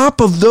on top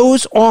of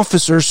those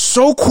officers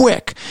so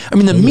quick. I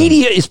mean, the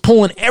media is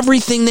pulling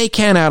everything they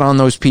can out on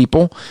those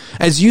people.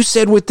 As you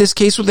said with this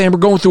case with Amber,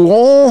 going through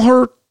all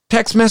her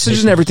text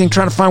messages and everything,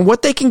 trying to find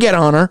what they can get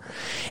on her.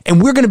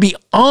 And we're going to be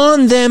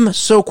on them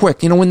so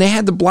quick. You know, when they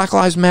had the Black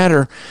Lives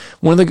Matter,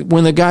 one of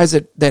the guys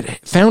that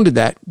founded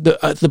that,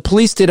 the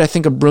police did, I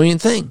think, a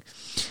brilliant thing.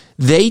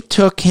 They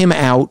took him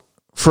out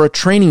for a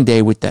training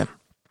day with them.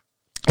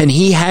 And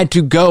he had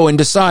to go and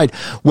decide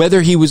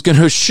whether he was going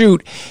to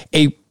shoot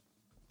a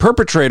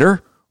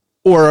perpetrator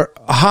or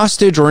a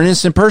hostage or an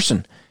innocent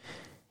person.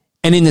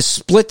 And in the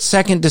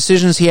split-second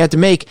decisions he had to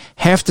make,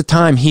 half the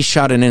time he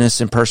shot an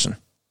innocent person.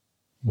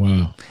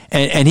 Wow.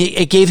 And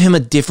it gave him a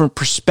different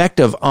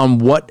perspective on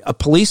what a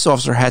police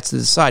officer had to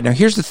decide. Now,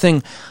 here's the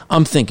thing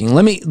I'm thinking.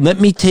 Let me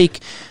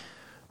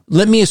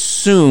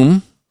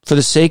assume, for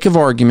the sake of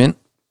argument,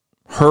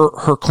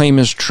 her claim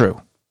is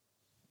true.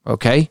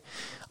 Okay?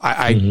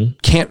 I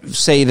can't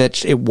say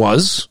that it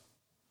was,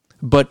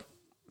 but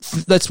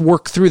let's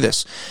work through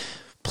this.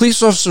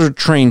 Police officers are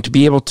trained to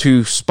be able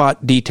to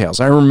spot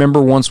details. I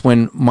remember once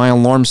when my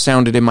alarm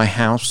sounded in my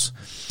house,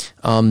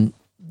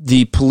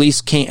 the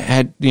police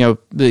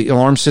the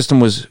alarm system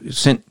was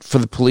sent for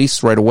the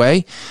police right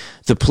away.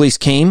 The police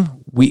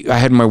came. I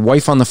had my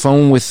wife on the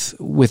phone with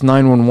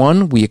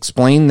 911. We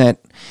explained that,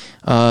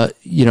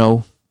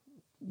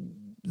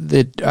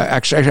 that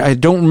actually, I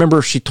don't remember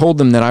if she told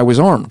them that I was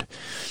armed.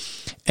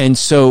 And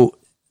so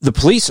the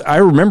police, I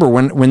remember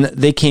when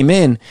they came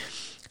in,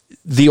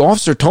 the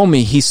officer told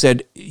me, he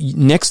said,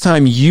 next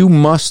time you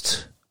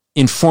must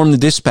inform the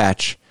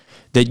dispatch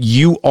that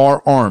you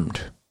are armed.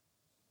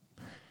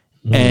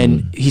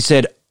 And he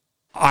said,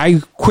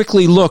 I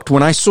quickly looked,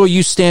 when I saw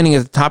you standing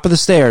at the top of the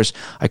stairs,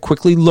 I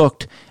quickly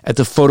looked at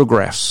the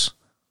photographs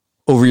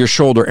over your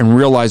shoulder and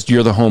realized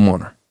you're the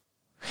homeowner.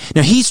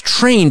 Now, he's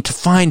trained to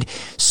find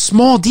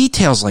small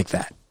details like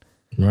that.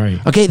 Right.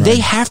 Okay, they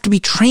have to be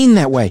trained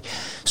that way.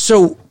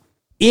 So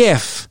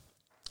if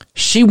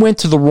she went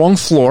to the wrong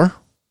floor,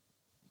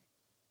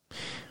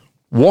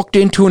 walked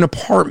into an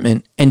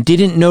apartment, and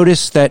didn't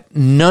notice that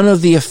none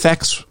of the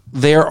effects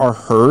there are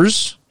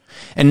hers,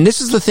 and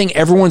this is the thing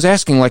everyone's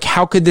asking, like,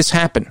 how could this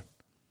happen?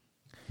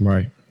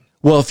 Right.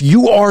 Well, if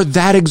you are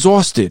that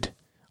exhausted,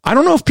 I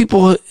don't know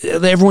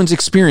if everyone's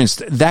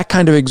experienced that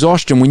kind of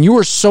exhaustion. When you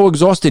are so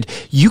exhausted,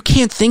 you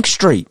can't think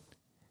straight.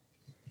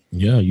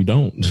 Yeah, you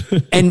don't.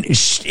 And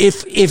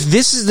if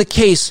this is the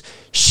case,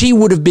 she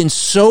would have been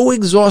so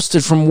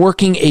exhausted from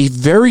working a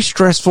very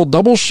stressful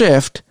double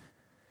shift,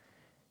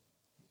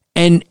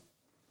 and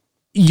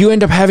you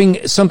end up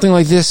having something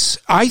like this.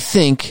 I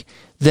think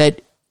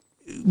that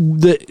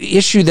the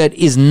issue that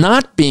is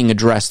not being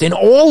addressed in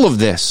all of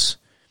this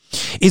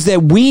is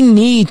that we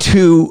need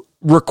to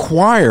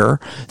require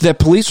that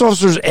police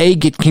officers,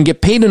 can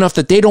get paid enough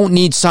that they don't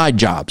need side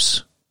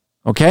jobs.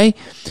 Okay?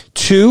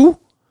 2,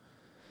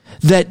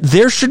 that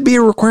there should be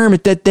a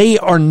requirement that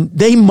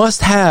they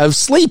must have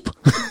sleep.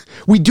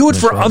 We do it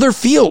for other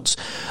fields.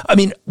 I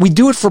mean, we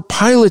do it for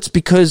pilots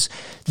because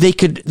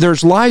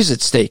there's lives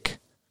at stake.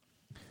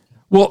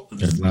 Well,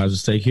 there's lives at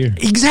stake here.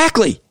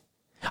 Exactly.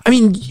 I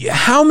mean,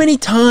 how many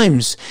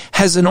times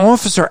has an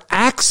officer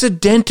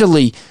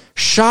accidentally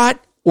shot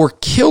or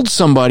killed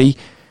somebody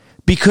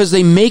because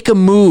they make a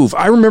move?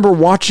 I remember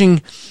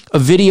watching a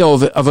video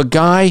of a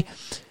guy,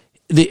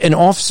 an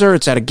officer,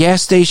 it's at a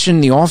gas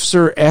station. The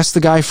officer asked the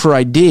guy for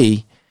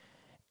ID,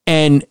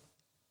 and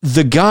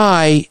the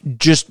guy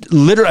just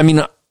literally, I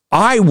mean,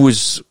 I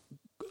was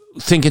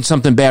thinking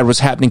something bad was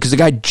happening because the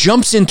guy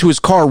jumps into his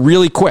car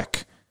really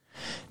quick.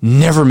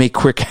 Never make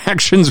quick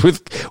actions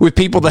with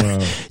people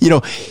that,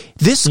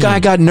 this guy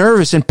got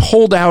nervous and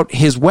pulled out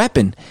his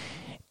weapon.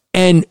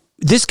 And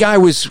this guy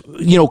was,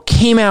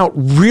 came out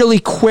really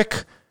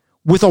quick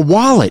with a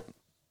wallet.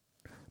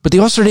 But the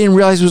officer didn't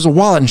realize it was a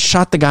wallet and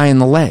shot the guy in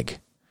the leg.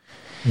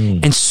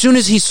 And as soon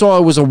as he saw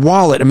it was a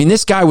wallet, I mean,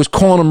 this guy was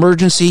calling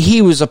emergency.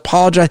 He was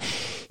apologizing.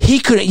 He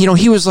couldn't,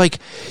 he was like,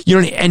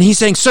 and he's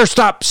saying, sir,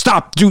 stop,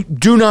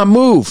 do not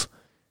move.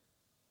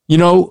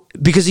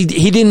 Because he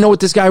didn't know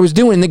what this guy was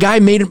doing. The guy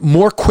made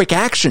more quick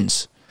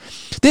actions.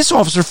 This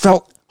officer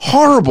felt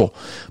horrible,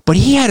 but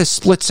he had a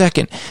split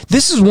second.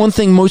 This is one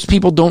thing most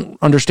people don't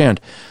understand.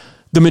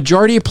 The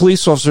majority of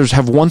police officers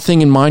have one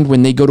thing in mind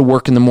when they go to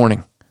work in the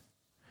morning.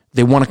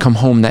 They want to come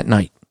home that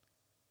night.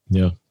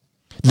 Yeah.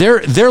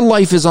 Their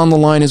life is on the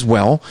line as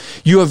well.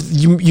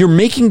 You're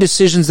making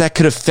decisions that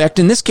could affect,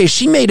 in this case,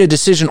 she made a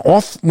decision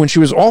when she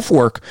was off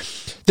work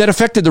that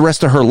affected the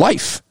rest of her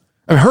life.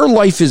 I mean, her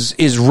life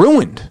is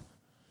ruined.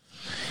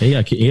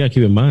 Yeah, keep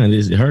in mind,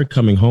 is her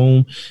coming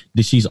home,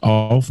 she's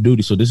off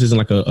duty. So this isn't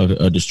like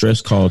a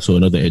distress call to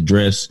another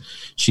address.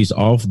 She's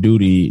off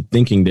duty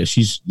thinking that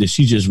she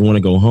just want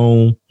to go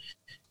home.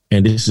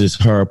 And this is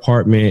her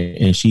apartment.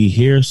 And she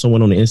hears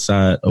someone on the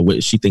inside of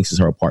what she thinks is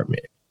her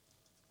apartment.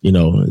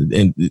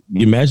 And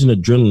imagine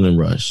adrenaline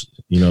rush,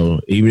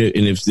 even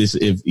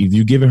if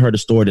you're giving her the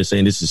story that's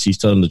saying she's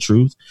telling the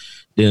truth,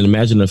 then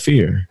imagine the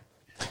fear,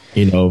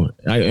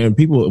 and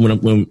people,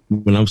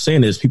 when I'm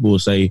saying this, people will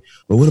say,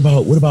 well, what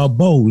about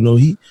Bo?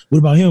 What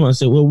about him? I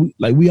said, well,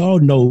 we all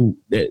know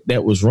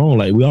that was wrong.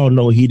 Like, we all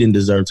know he didn't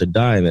deserve to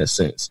die in that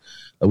sense.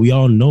 Like, we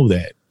all know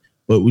that,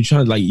 but we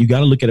try you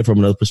got to look at it from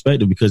another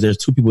perspective because there's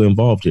two people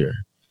involved here.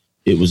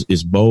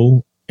 It's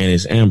Bo and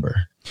it's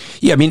Amber.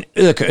 Yeah, I mean,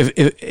 look,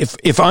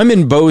 if I'm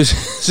in Bo's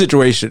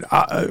situation,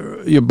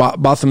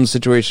 Botham's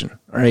situation,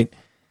 all right,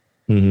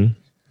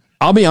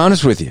 I'll be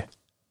honest with you.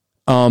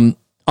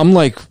 I'm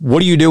like,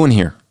 what are you doing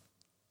here?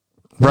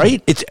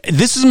 Right?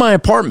 This is my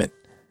apartment.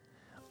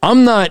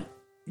 I'm not,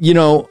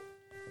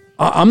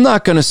 I'm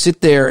not going to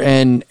sit there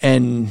and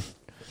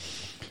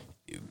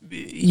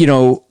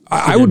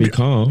I would be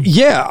calm.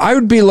 Yeah, I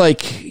would be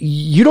like,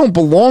 you don't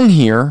belong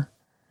here.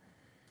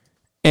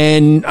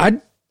 And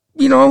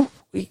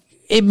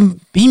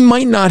he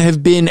might not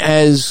have been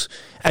as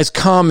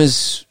calm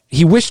as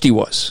he wished he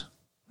was,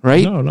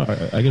 right? No,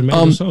 I can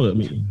imagine so.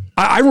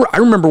 I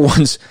remember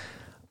once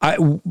I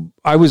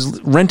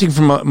was renting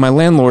from my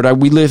landlord.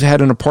 We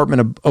had an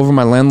apartment over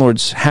my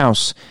landlord's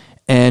house,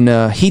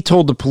 and he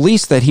told the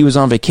police that he was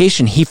on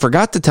vacation. He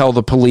forgot to tell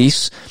the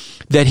police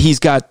that he's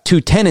got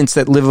two tenants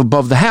that live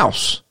above the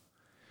house.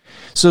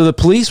 So the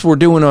police were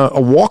doing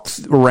a walk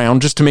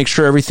around just to make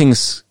sure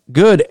everything's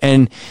good,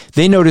 and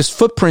they noticed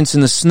footprints in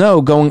the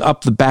snow going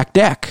up the back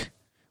deck.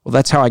 Well,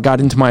 that's how I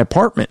got into my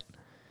apartment.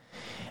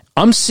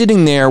 I'm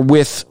sitting there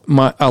with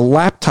a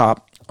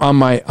laptop on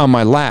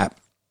my lap.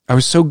 I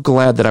was so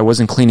glad that I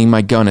wasn't cleaning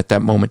my gun at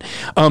that moment.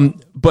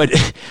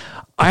 But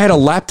I had a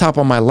laptop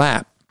on my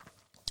lap,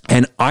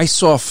 and I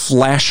saw a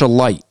flash of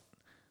light.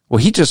 Well,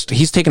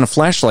 he's taking a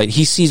flashlight.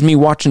 He sees me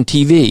watching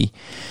TV.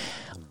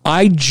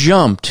 I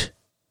jumped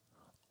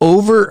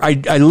over. I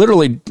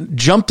literally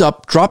jumped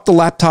up, dropped the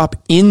laptop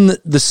in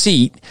the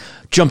seat,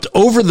 jumped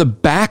over the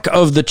back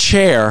of the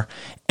chair,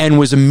 and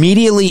was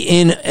immediately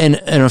in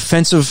an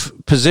offensive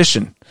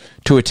position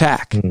to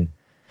attack. Mm-hmm.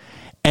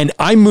 And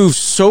I moved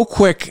so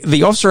quick,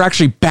 the officer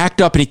actually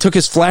backed up and he took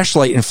his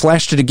flashlight and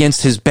flashed it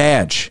against his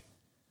badge.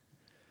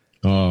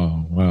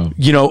 Oh, wow.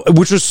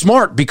 Which was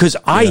smart because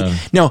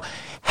now,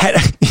 had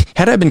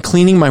I been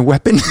cleaning my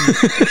weapon,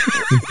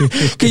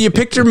 can you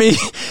picture me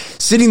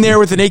sitting there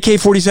with an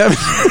AK-47?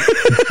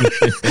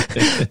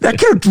 That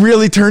could have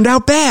really turned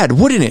out bad,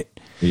 wouldn't it?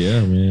 Yeah,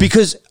 man.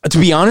 Because to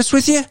be honest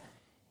with you,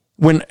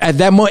 at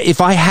that moment,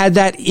 if I had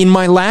that in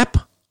my lap,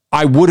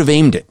 I would have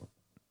aimed it.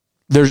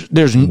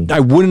 I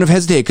wouldn't have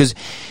hesitated because,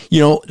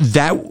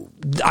 that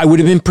I would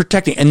have been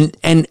protecting,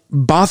 and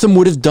Botham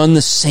would have done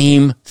the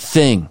same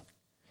thing,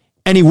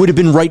 and he would have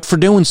been right for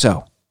doing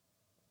so.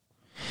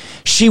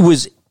 She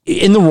was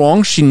in the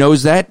wrong. She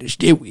knows that.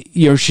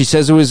 She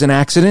says it was an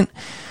accident,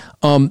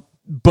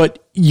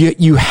 but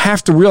you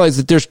have to realize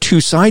that there's two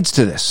sides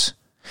to this,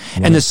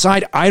 right. And the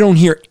side I don't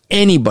hear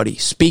anybody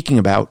speaking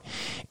about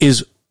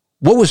is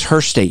what was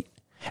her state.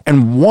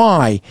 And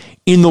why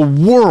in the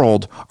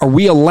world are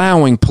we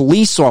allowing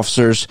police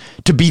officers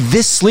to be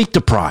this sleep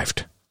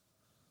deprived?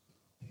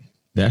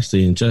 That's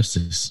the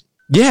injustice.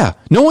 Yeah.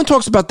 No one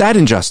talks about that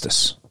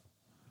injustice.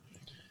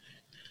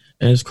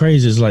 And it's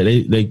crazy. It's like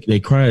they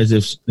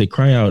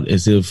cry out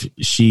as if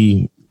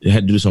she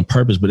had to do this on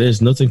purpose, but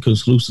there's nothing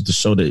conclusive to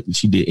show that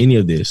she did any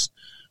of this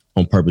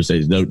on purpose.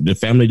 The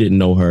family didn't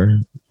know her.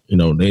 They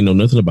know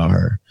nothing about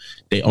her.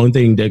 The only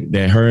thing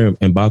that her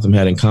and Botham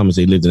had in common is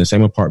they lived in the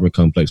same apartment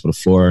complex with a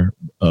floor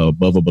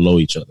above or below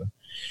each other.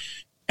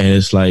 And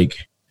it's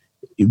like,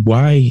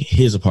 why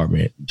his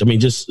apartment? I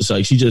mean, it's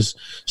like she's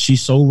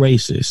so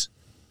racist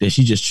that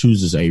she just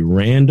chooses a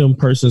random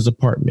person's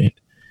apartment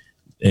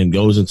and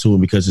goes into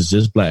it because it's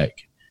just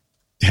black,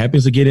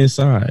 happens to get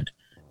inside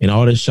and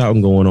all this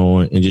shouting going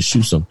on and just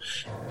shoots him.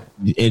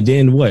 And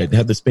then what?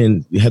 Have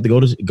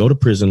to go to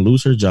prison,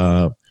 lose her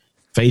job,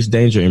 face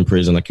danger in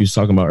prison, like you was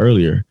talking about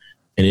earlier,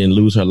 and then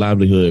lose her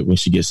livelihood when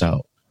she gets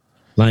out.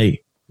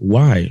 Like,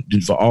 why?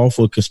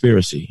 For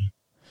conspiracy.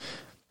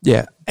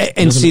 Yeah.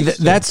 And see,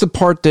 that's the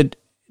part that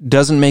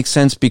doesn't make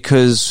sense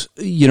because,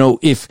 you know,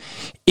 if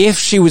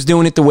she was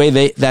doing it the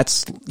way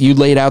you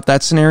laid out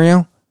that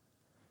scenario,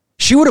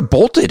 she would have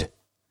bolted.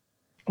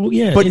 Oh,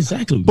 yeah,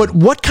 exactly. But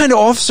what kind of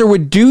officer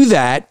would do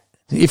that?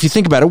 If you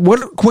think about it,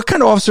 what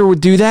kind of officer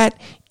would do that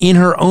in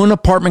her own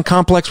apartment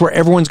complex where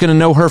everyone's going to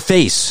know her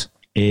face?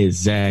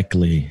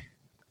 Exactly.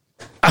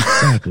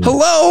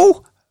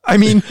 Hello? I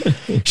mean,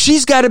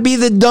 she's got to be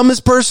the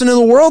dumbest person in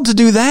the world to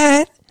do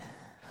that.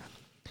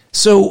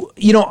 So,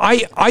 you know,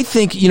 I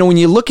think, you know, when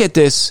you look at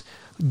this,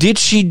 did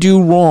she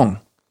do wrong?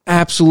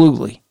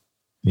 Absolutely.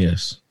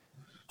 Yes.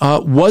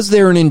 Was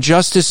there an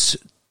injustice,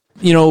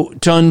 you know,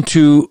 done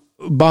to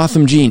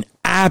Botham Jean?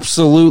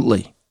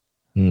 Absolutely.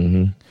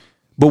 Mm-hmm.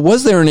 But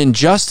was there an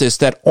injustice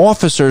that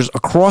officers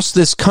across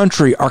this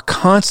country are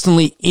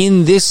constantly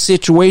in this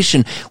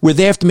situation where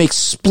they have to make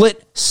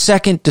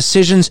split-second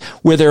decisions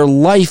where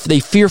they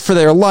fear for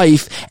their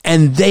life,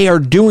 and they are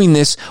doing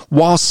this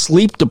while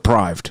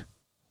sleep-deprived?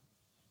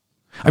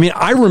 I mean,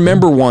 I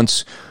remember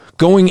once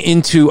going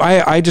into,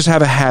 I just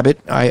have a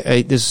habit,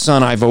 this is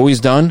something I've always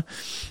done.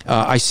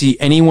 I see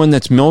anyone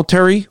that's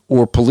military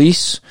or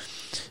police,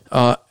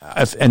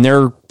 and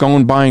they're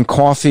going buying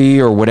coffee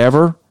or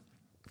whatever,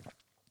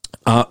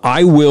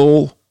 I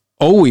will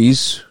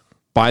always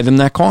buy them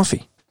that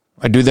coffee.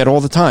 I do that all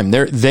the time.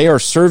 They are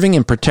serving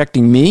and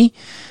protecting me,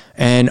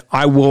 and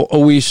I will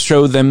always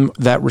show them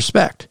that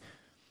respect.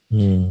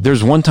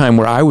 There's one time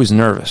where I was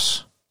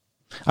nervous.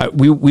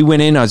 We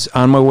went in. I was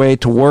on my way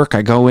to work.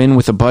 I go in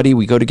with a buddy.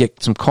 We go to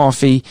get some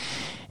coffee,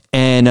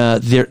 and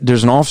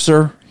there's an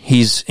officer.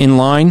 He's in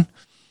line.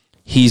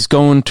 He's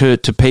going to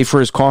pay for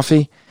his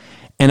coffee,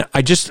 and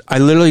I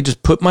literally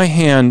just put my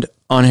hand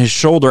on his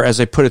shoulder as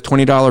I put a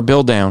 $20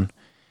 bill down,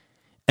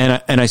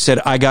 and I said,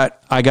 I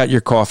got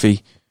your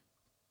coffee.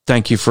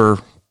 Thank you for,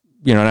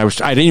 you know,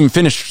 and I didn't even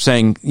finish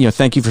saying, you know,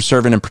 thank you for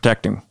serving and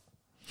protecting.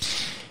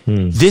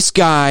 This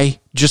guy,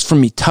 just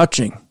from me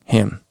touching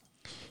him,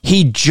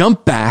 he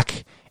jumped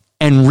back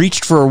and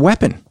reached for a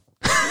weapon.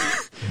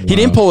 He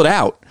didn't pull it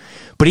out,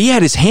 but he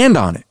had his hand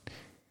on it.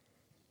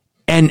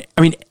 And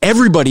I mean,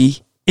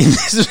 everybody in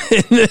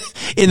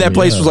that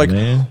place was like,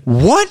 man,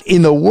 what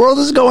in the world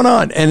is going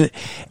on? And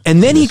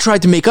then he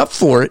tried to make up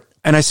for it.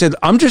 And I said,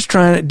 I'm just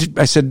trying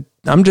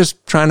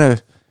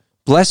to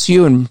bless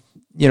you and,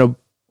 you know,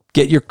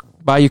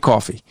 buy you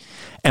coffee.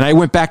 And I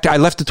went back I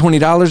left the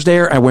 $20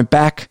 there. I went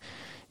back,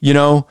 you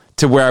know,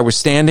 to where I was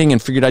standing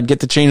and figured I'd get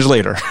the change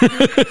later,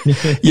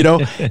 you know,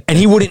 and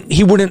he wouldn't,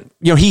 you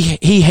know,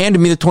 he handed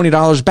me the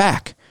 $20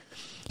 back.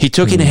 He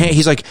took it in hand.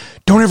 He's like,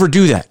 don't ever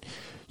do that.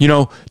 You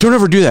know, don't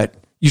ever do that.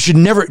 You should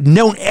never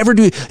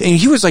do it. And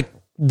he was like,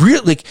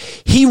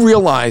 he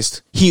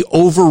realized he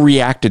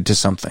overreacted to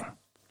something.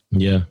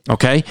 Yeah.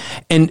 Okay.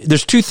 And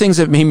there's two things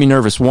that made me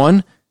nervous.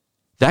 One,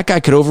 that guy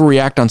could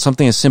overreact on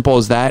something as simple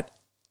as that.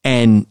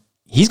 And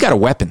he's got a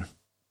weapon.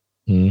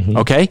 Mm-hmm.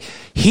 Okay.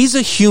 He's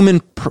a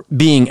human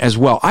being as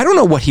well. I don't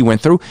know what he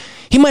went through.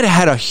 He might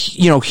have had a,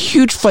 you know,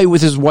 huge fight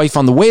with his wife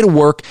on the way to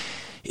work.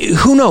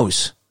 Who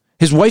knows?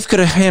 His wife could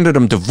have handed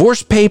him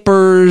divorce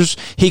papers.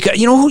 He could,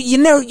 you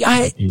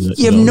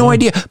have no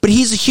idea, but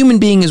he's a human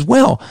being as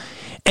well.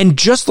 And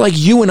just like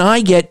you and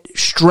I get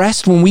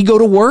stressed when we go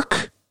to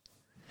work,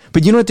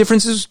 but you know what the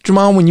difference is,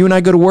 Jamal, when you and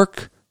I go to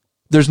work,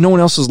 there's no one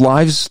else's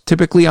lives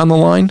typically on the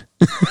line.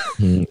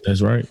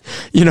 That's right.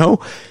 You know,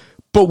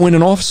 but when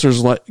an officer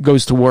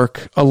goes to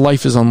work, a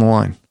life is on the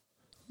line.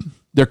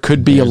 There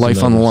could be a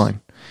life on the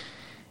line.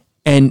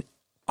 And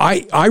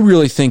I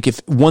really think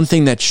if one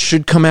thing that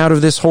should come out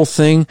of this whole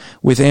thing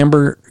with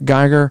Amber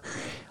Guyger,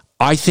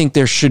 I think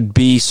there should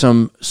be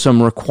some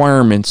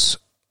requirements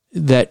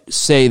that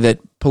say that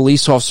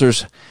police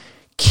officers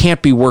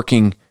can't be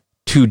working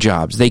two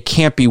jobs. They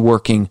can't be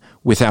working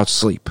without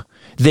sleep.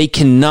 They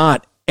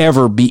cannot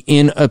ever be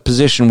in a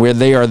position where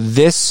they are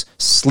this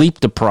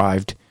sleep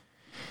deprived.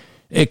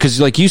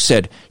 Because like you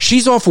said,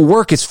 she's off of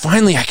work. It's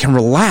finally, I can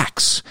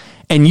relax.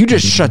 And you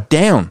just shut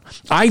down.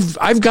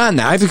 I've gotten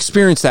that. I've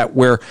experienced that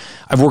where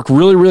I've worked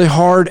really, really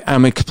hard.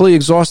 I'm completely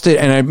exhausted.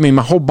 And I mean,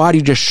 my whole body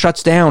just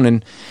shuts down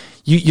and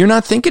you're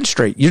not thinking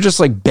straight. You're just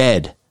like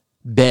bed.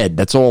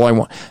 That's all I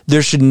want.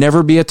 There should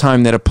never be a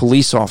time that a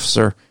police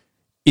officer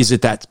is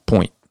at that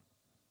point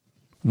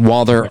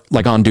while they're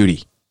like on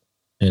duty.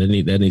 And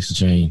that needs to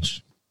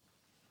change.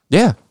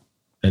 Yeah.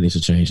 That needs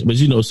to change. But,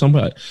 you know,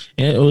 somebody,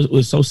 and it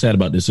was so sad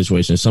about this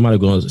situation. Somebody's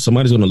going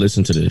to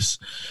listen to this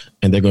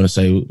and they're going to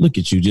say, look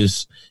at you,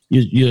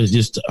 you're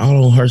just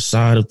all on her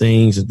side of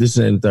things. And this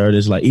and the third.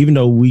 It's like, even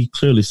though we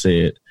clearly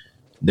said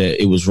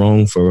that it was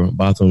wrong for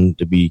Botham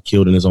to be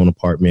killed in his own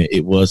apartment,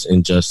 it was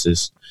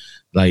injustice.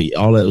 Like,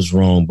 all that was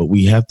wrong. But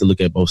we have to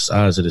look at both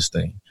sides of this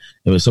thing.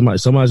 If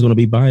somebody's going to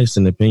be biased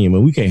in the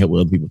opinion, we can't help what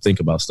other people think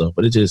about stuff.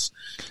 But it's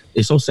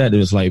so sad that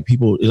it's like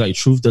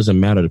truth doesn't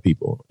matter to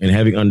people, and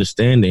having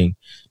understanding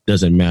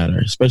doesn't matter,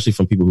 especially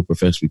from people who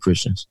profess to be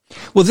Christians.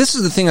 Well, this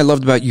is the thing I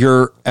loved about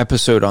your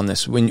episode on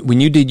this, when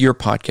you did your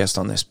podcast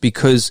on this,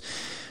 because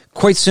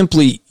quite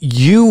simply,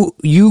 you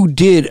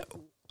did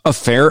a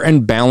fair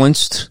and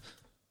balanced,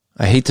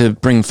 I hate to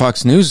bring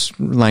Fox News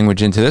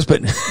language into this,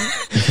 but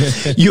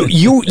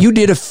you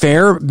did a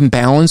fair and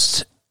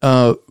balanced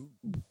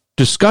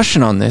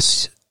discussion on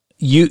this.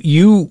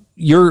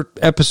 Your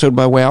episode,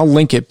 by the way, I'll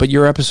link it, but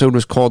your episode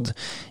was called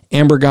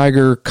Amber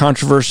Guyger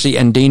Controversy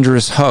and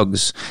Dangerous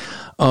Hugs.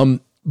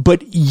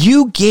 But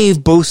you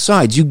gave both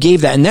sides. You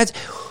gave that, and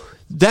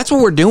that's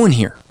what we're doing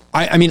here.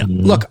 I mean,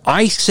 look,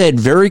 I said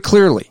very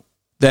clearly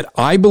that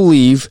I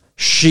believe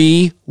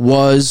she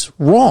was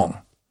wrong.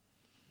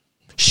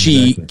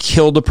 She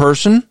killed a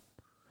person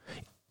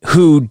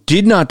who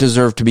did not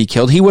deserve to be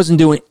killed. He wasn't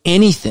doing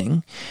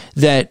anything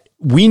that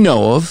we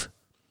know of.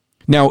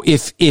 Now,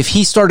 if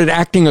he started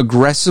acting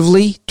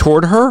aggressively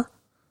toward her,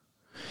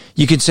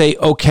 you could say,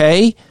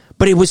 okay,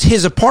 but it was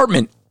his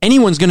apartment.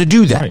 Anyone's going to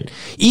do that. Right.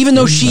 Even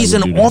though she's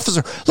an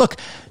officer. Look,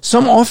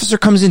 some officer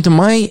comes into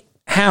my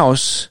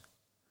house,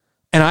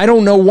 and I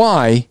don't know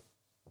why.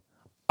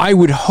 I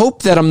would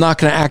hope that I'm not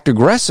going to act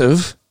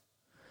aggressive.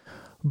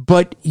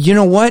 But you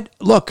know what?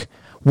 Look,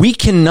 we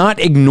cannot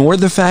ignore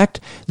the fact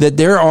that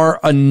there are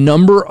a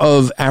number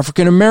of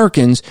African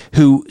Americans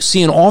who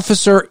see an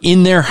officer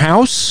in their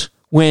house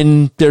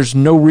when there's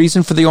no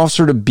reason for the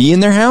officer to be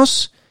in their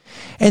house.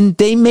 And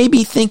they may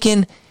be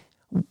thinking,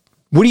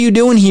 what are you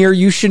doing here?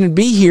 You shouldn't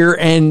be here.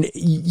 And,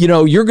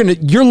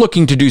 you're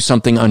looking to do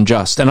something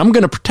unjust, and I'm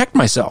going to protect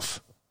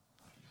myself,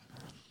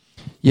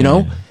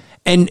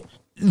 and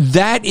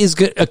that is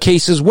a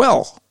case as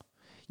well.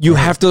 You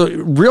have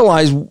to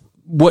realize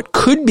what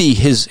could be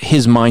his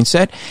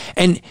mindset.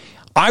 And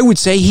I would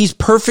say he's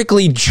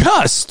perfectly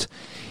just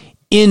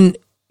in,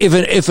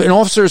 if an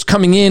officer is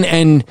coming in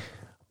and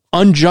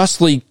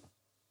unjustly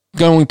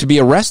going to be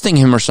arresting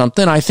him or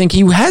something, I think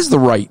he has the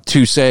right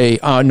to say,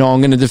 no, I'm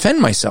going to defend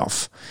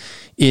myself.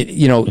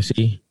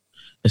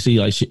 See,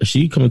 like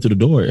she coming through the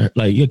door,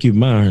 like, you keep in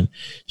mind,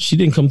 she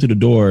didn't come through the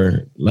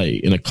door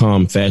like in a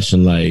calm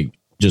fashion, like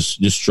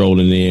just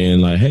strolling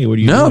in, like, hey, what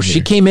are you doing? No,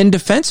 she came in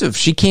defensive.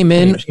 She came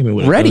in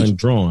with ready, a gun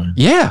drawn.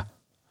 Yeah,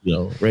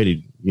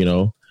 ready.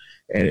 And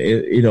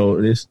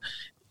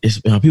it's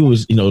people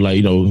was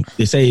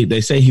they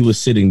say he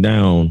was sitting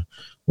down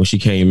when she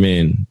came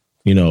in.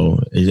 He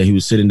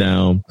was sitting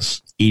down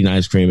eating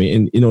ice cream,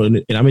 and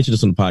I mentioned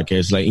this on the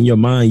podcast. Like, in your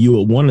mind, you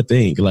would want to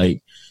think,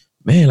 like,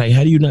 man, like,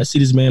 how do you not see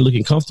this man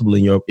looking comfortable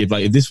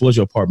if this was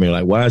your apartment?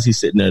 Like, why is he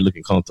sitting there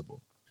looking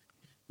comfortable?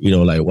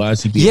 Why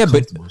is he being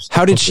comfortable? But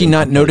how did she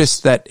not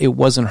notice that it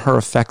wasn't her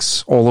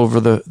effects all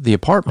over the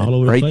apartment? All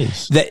over the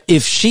place. That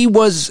if she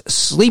was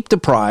sleep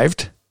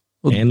deprived,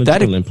 and the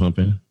adrenaline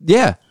pumping,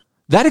 yeah,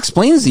 that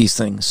explains these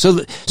things. So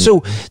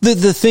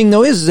the thing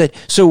though is that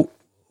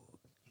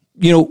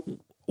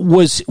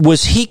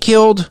was he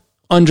killed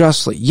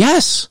unjustly?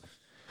 Yes.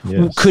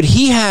 Could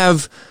he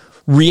have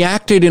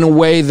reacted in a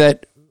way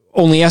that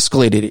only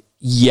escalated it?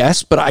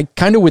 Yes, but I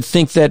kind of would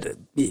think that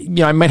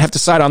I might have to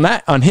side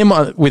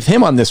with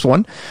him on this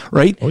one,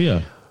 right? Oh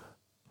yeah.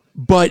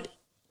 But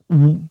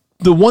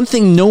the one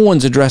thing no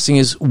one's addressing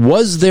is,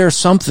 was there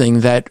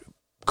something that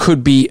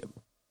could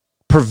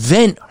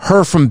prevent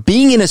her from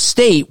being in a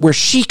state where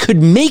she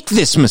could make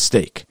this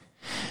mistake?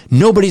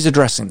 Nobody's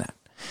addressing that.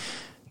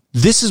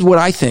 This is what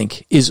I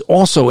think is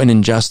also an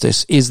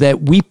injustice, is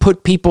that we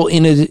put people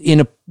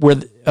in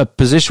a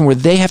position where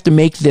they have to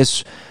make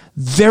this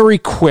very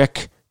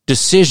quick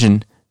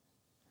decision,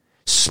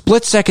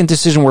 split-second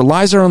decision where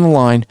lives are on the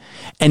line.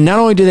 And not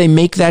only do they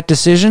make that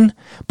decision,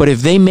 but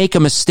if they make a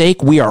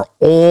mistake, we are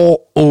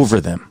all over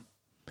them.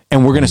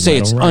 And we're going to say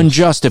it's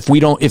unjust if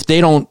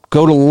they don't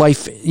go to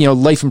life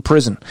in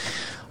prison.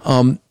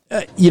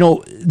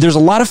 There's a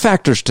lot of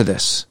factors to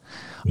this.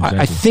 Exactly.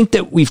 I think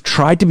that we've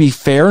tried to be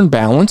fair and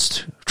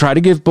balanced, try to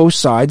give both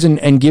sides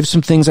and give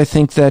some things I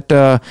think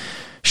that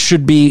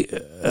should be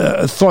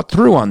thought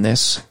through on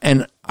this.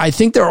 And I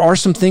think there are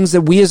some things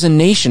that we as a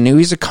nation,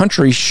 we as a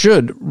country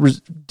should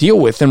deal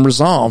with and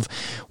resolve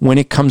when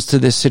it comes to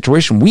this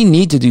situation. We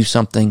need to do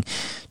something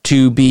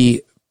to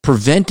be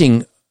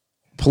preventing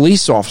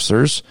police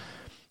officers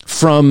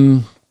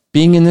from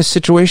being in this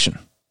situation.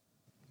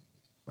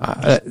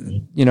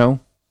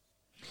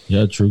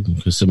 Yeah, true.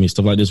 Because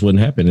stuff like this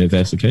wouldn't happen if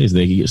that's the case.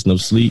 He gets no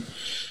sleep.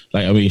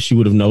 She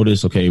would have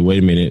noticed. Okay,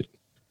 wait a minute.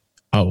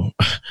 Oh,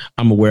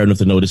 I'm aware enough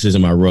to know this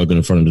isn't my rug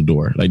in front of the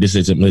door. Like, this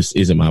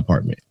isn't my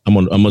apartment. I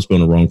must be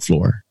on the wrong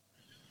floor.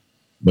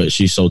 But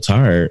she's so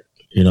tired.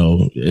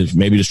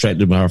 Maybe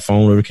distracted by her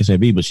phone, whatever the case may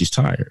be. But she's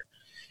tired.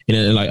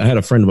 And I had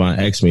a friend of mine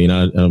ask me,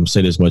 and I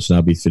say this much, and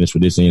I'll be finished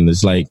with this. And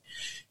it's like,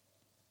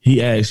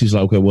 he asked, he's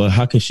like, okay, well,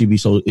 how can she be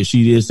so? If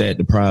she is that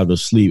deprived of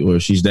sleep, or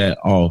if she's that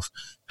off,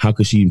 how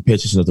could she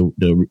pitch enough to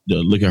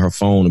look at her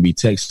phone and be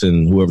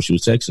texting whoever she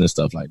was texting and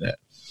stuff like that?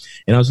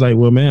 And I was like,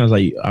 well, man, I was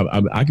like,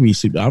 I can be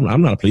sleep.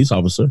 I'm not a police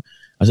officer.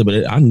 I said,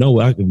 but I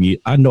know I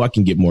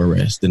can get more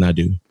rest than I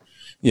do.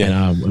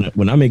 Yeah. And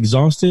when I'm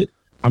exhausted,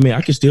 I mean,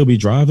 I can still be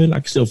driving. I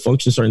can still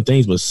function certain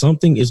things, but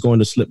something is going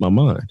to slip my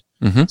mind.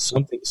 Mm-hmm.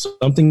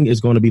 Something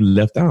is going to be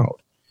left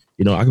out.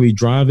 You know, I could be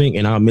driving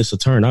and I'll miss a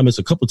turn. I'll miss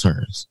a couple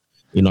turns.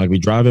 You know, I could be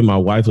driving. My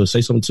wife will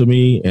say something to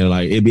me and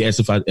like, it'd be as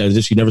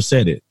if she never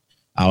said it.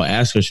 I'll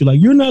ask her. She's like,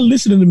 "You're not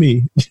listening to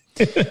me."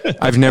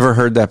 I've never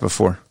heard that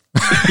before.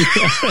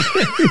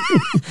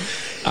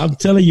 I'm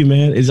telling you,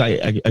 man, it's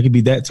like I could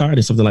be that tired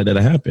and something like that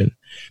to happen,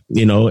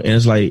 you know. And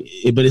it's like,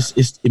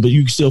 but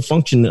you can still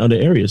function in other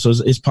areas, so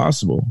it's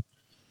possible,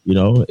 you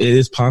know. It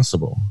is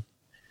possible.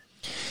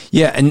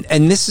 Yeah,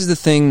 and this is the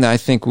thing that I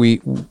think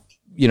we,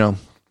 you know,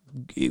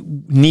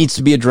 needs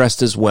to be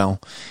addressed as well,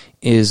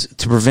 is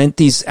to prevent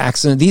these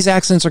accidents. These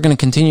accidents are going to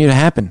continue to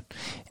happen.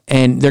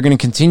 And they're going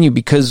to continue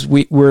because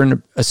we're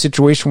in a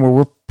situation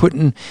where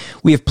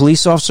we have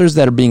police officers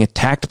that are being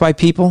attacked by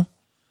people.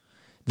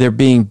 They're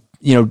being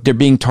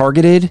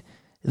targeted.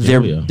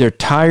 They're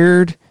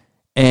tired.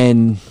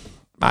 And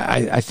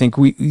I think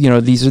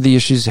these are the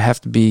issues that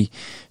have to be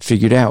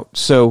figured out.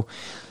 So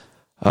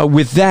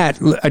with that,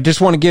 I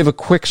just want to give a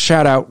quick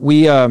shout out.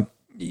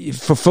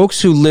 For folks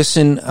who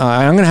listen,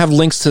 I'm going to have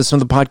links to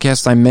some of the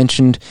podcasts I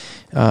mentioned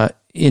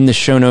in the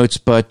show notes,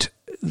 but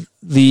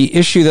the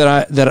issue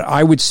that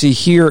I would see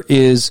here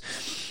is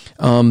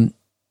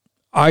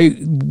I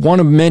want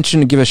to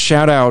mention and give a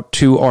shout out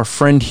to our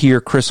friend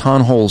here, Chris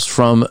Honholz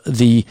from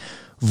the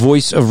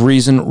Voice of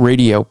Reason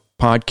Radio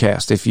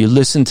podcast. If you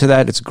listen to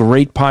that, it's a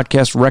great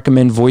podcast.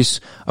 Recommend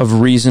Voice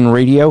of Reason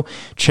Radio.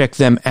 Check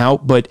them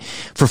out. But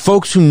for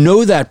folks who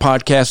know that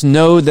podcast,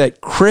 know that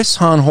Chris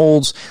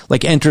Honholz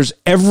enters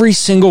every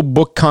single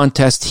book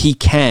contest he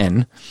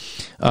can.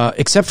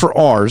 Except for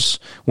ours,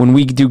 when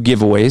we do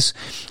giveaways.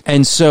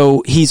 And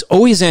so he's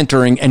always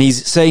entering, and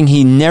he's saying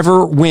he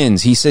never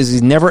wins. He says he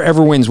never,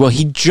 ever wins. Well,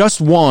 he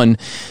just won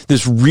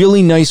this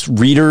really nice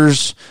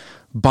Reader's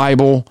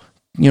Bible,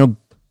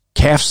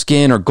 calf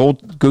skin or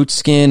goat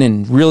skin,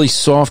 and really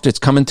soft. It's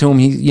coming to him.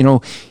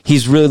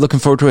 He's really looking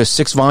forward to a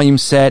 6-volume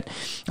set.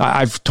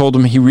 I've told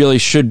him he really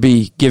should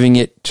be giving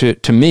it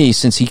to me,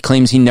 since he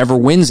claims he never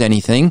wins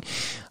anything.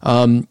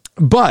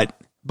 But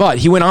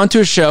he went on to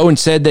a show and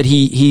said that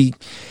he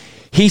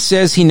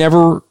says he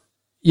never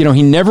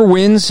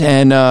wins,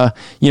 and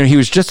he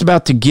was just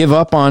about to give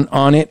up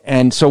on it.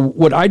 And so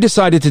what I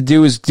decided to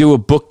do is do a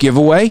book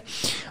giveaway.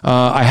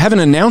 I haven't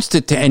announced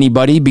it to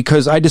anybody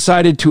because I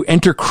decided to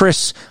enter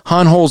Chris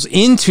Honholz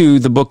into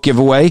the book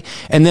giveaway,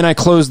 and then I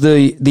closed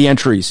the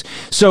entries.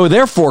 So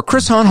therefore,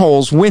 Chris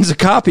Honholz wins a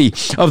copy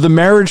of The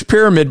Marriage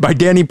Pyramid by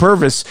Danny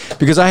Purvis,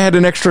 because I had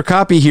an extra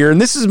copy here,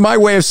 and this is my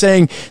way of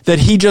saying that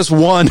he just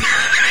won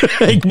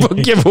a book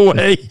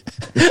giveaway.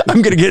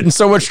 I'm going to get in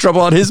so much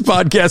trouble on his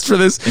podcast for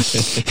this.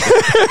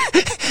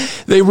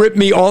 They rip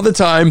me all the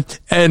time,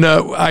 and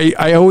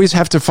I always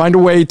have to find a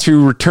way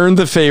to return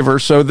the favor.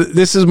 So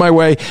this is my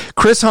way.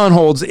 Chris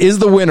Honholz is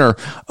the winner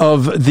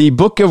of the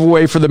book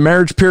giveaway for The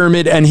Marriage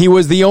Pyramid, and he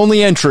was the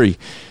only entry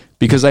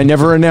because I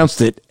never announced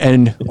it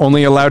and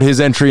only allowed his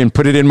entry and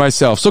put it in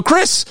myself. So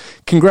Chris,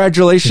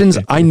 congratulations.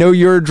 I know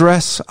your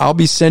address. I'll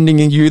be sending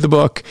you the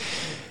book,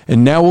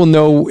 and now we'll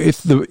know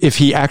if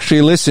he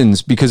actually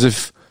listens, because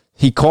if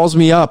he calls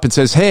me up and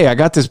says, "Hey, I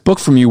got this book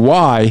from you,"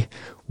 why?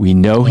 We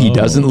know he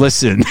doesn't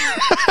listen.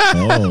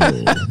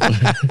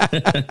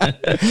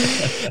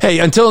 Hey,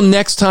 until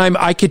next time,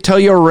 I could tell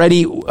you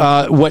already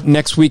what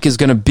next week is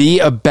going to be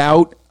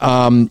about.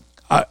 I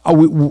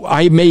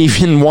may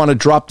even want to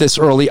drop this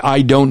early.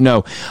 I don't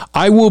know.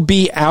 I will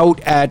be out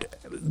at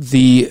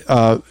the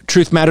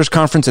Truth Matters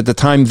conference at the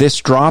time this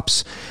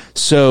drops.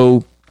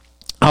 So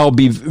I'll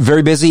be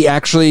very busy.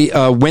 Actually,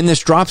 when this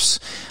drops,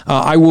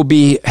 I will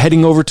be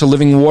heading over to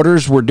Living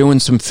Waters. We're doing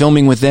some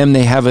filming with them.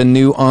 They have a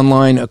new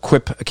online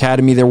Equip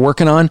Academy they're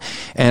working on,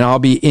 and I'll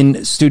be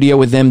in studio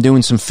with them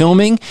doing some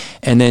filming.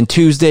 And then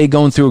Tuesday,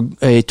 going through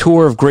a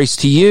tour of Grace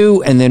to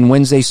You, and then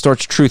Wednesday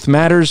starts Truth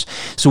Matters.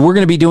 So we're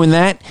going to be doing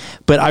that,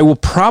 but I will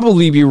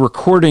probably be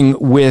recording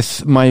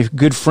with my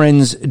good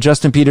friends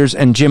Justin Peters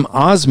and Jim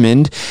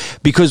Osmond,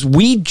 because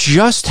we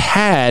just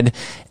had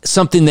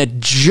something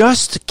that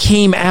just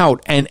came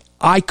out, and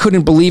I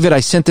couldn't believe it. I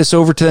sent this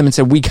over to them and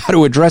said, we got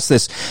to address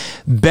this.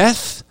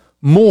 Beth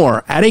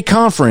Moore at a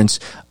conference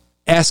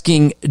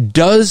asking,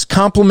 does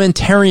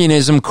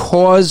complementarianism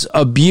cause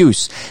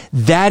abuse?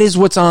 That is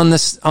what's on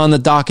the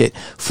docket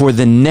for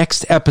the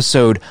next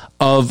episode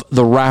of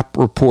the Rap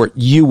Report.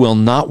 You will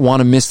not want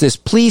to miss this.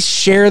 Please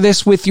share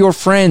this with your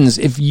friends.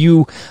 If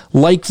you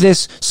like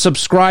this,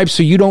 subscribe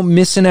so you don't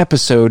miss an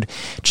episode.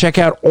 Check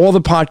out all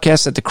the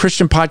podcasts at the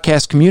Christian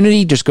Podcast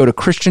Community. Just go to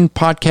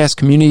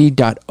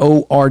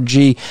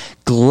christianpodcastcommunity.org.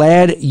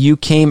 Glad you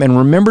came, and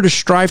remember to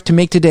strive to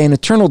make today an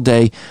eternal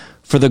day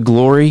for the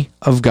glory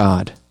of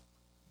God.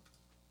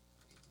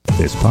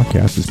 This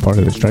podcast is part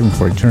of the Striving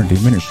for Eternity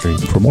ministry.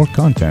 For more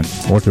content,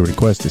 or to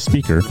request a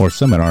speaker or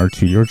seminar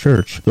to your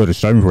church, go to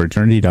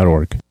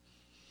strivingforeternity.org.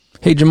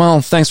 Hey,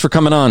 Jamal, thanks for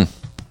coming on.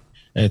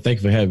 Hey, thank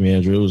you for having me,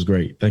 Andrew. It was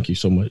great. Thank you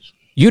so much.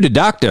 You the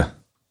doctor.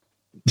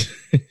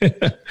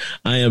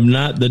 I am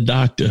not the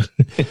doctor.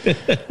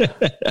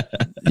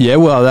 Yeah,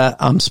 well,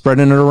 I'm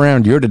spreading it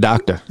around. You're the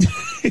doctor.